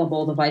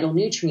unavailable the vital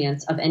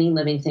nutrients of any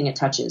living thing it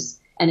touches.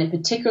 And it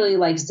particularly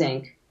likes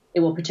zinc. It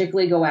will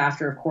particularly go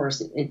after, of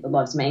course, it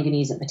loves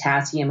manganese and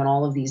potassium and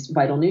all of these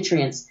vital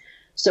nutrients.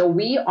 So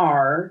we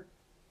are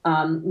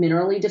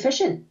minerally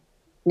deficient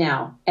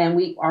now,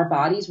 and our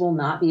bodies will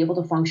not be able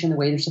to function the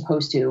way they're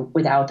supposed to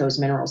without those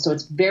minerals. So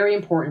it's very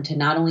important to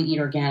not only eat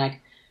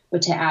organic,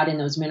 but to add in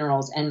those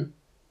minerals. And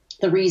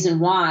the reason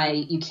why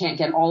you can't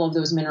get all of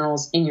those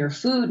minerals in your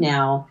food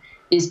now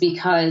is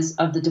because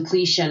of the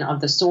depletion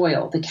of the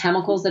soil, the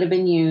chemicals that have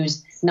been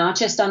used, not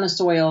just on the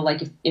soil.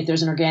 Like if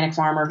there's an organic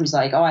farmer who's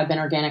like, oh, I've been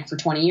organic for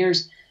 20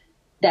 years,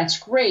 that's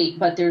great.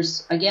 But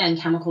there's, again,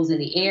 chemicals in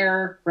the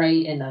air,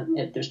 right?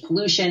 And there's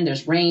pollution,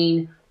 there's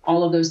rain,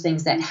 all of those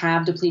things that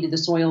have depleted the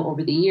soil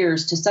over the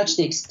years to such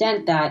the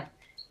extent that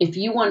if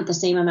you want the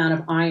same amount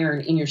of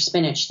iron in your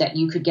spinach that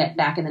you could get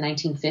back in the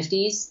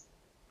 1950s,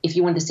 if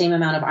you want the same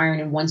amount of iron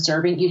in one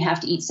serving, you'd have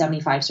to eat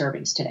 75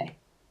 servings today.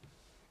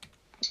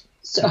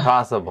 So,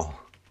 impossible.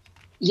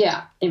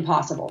 Yeah,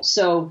 impossible.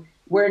 So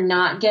we're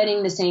not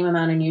getting the same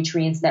amount of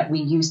nutrients that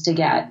we used to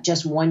get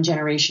just one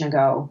generation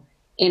ago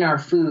in our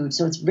food.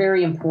 So it's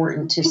very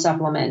important to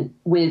supplement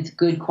with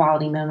good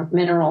quality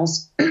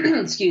minerals.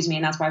 Excuse me.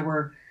 And that's why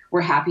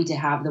we're happy to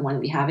have the one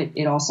that we have.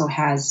 It also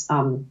has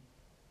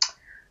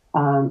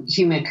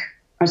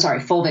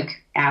fulvic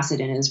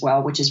acid in it as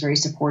well, which is very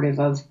supportive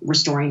of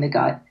restoring the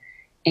gut.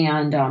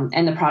 And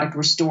the product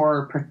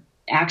Restore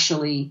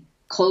actually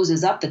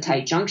closes up the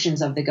tight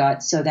junctions of the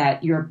gut so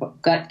that your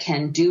gut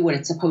can do what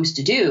it's supposed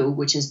to do,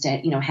 which is to,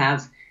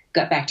 have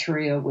gut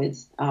bacteria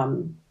with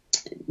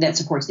that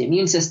supports the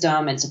immune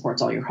system and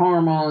supports all your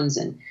hormones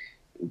and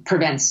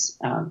prevents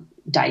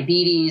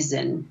diabetes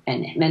and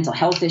mental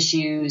health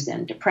issues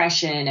and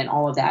depression and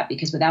all of that.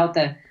 Because without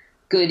the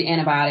good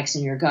antibiotics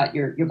in your gut,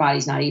 your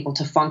body's not able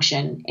to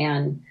function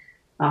and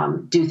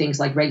do things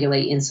like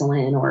regulate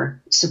insulin or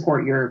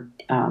support your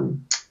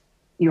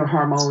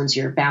hormones,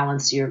 your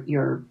balance,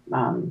 your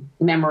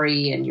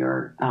memory and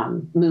your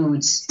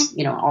moods,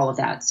 all of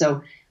that.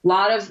 So a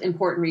lot of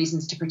important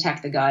reasons to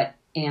protect the gut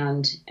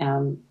and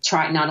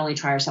not only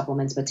try our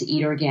supplements, but to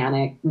eat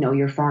organic, know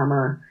your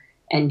farmer,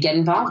 and get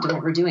involved in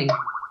what we're doing.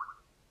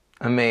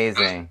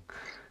 Amazing.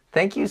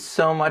 Thank you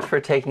so much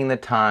for taking the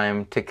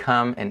time to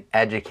come and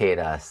educate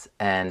us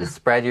and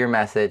spread your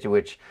message,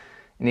 which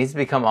needs to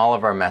become all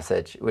of our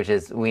message, which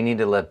is we need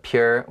to live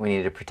pure, we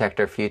need to protect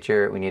our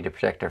future, we need to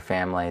protect our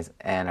families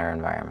and our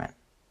environment.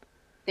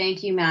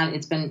 Thank you, Matt.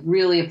 It's been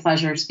really a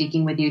pleasure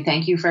speaking with you.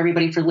 Thank you for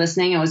everybody for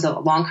listening. It was a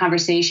long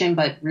conversation,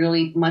 but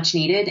really much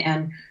needed.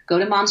 And go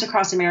to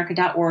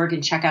momsacrossamerica.org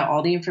and check out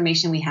all the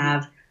information we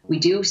have. We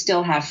do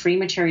still have free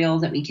material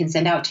that we can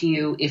send out to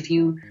you if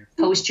you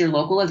host your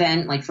local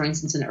event, like for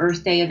instance, an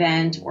Earth Day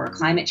event or a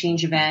climate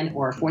change event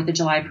or a 4th of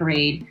July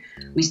parade.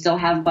 We still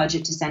have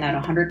budget to send out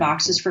 100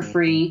 boxes for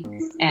free,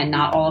 and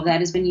not all of that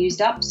has been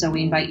used up. So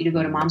we invite you to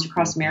go to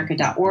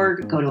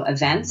momsacrossamerica.org, go to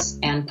events,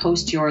 and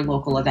post your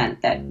local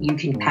event that you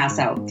can pass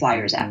out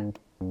flyers at.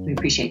 We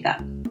appreciate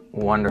that.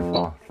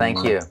 Wonderful.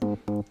 Thank you.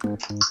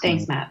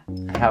 Thanks, Matt.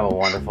 Have a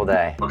wonderful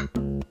day.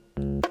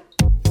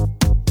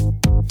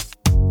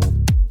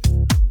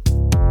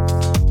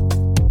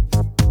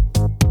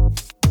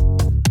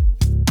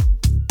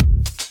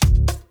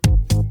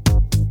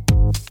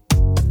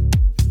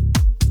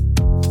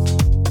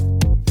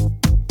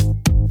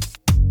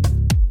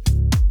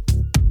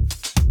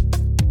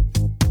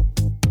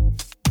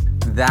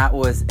 That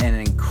was an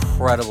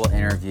incredible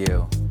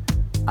interview.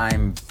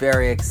 I'm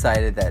very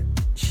excited that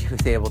she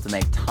was able to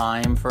make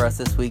time for us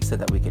this week so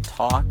that we could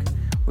talk.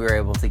 We were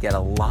able to get a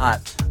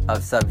lot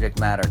of subject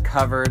matter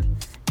covered,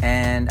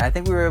 and I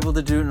think we were able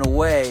to do it in a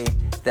way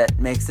that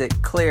makes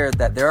it clear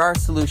that there are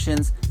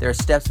solutions, there are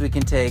steps we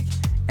can take,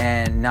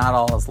 and not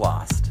all is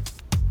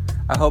lost.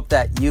 I hope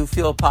that you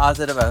feel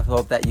positive. I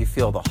hope that you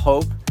feel the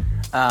hope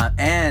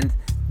and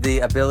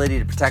the ability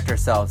to protect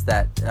ourselves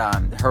that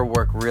her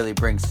work really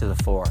brings to the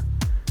fore.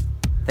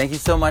 Thank you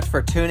so much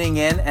for tuning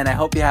in, and I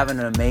hope you have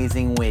an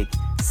amazing week.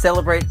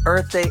 Celebrate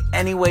Earth Day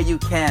any way you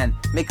can.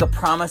 Make a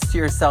promise to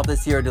yourself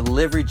this year to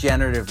live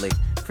regeneratively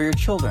for your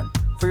children,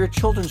 for your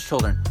children's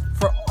children,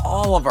 for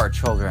all of our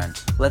children.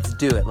 Let's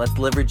do it. Let's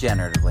live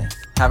regeneratively.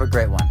 Have a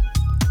great one.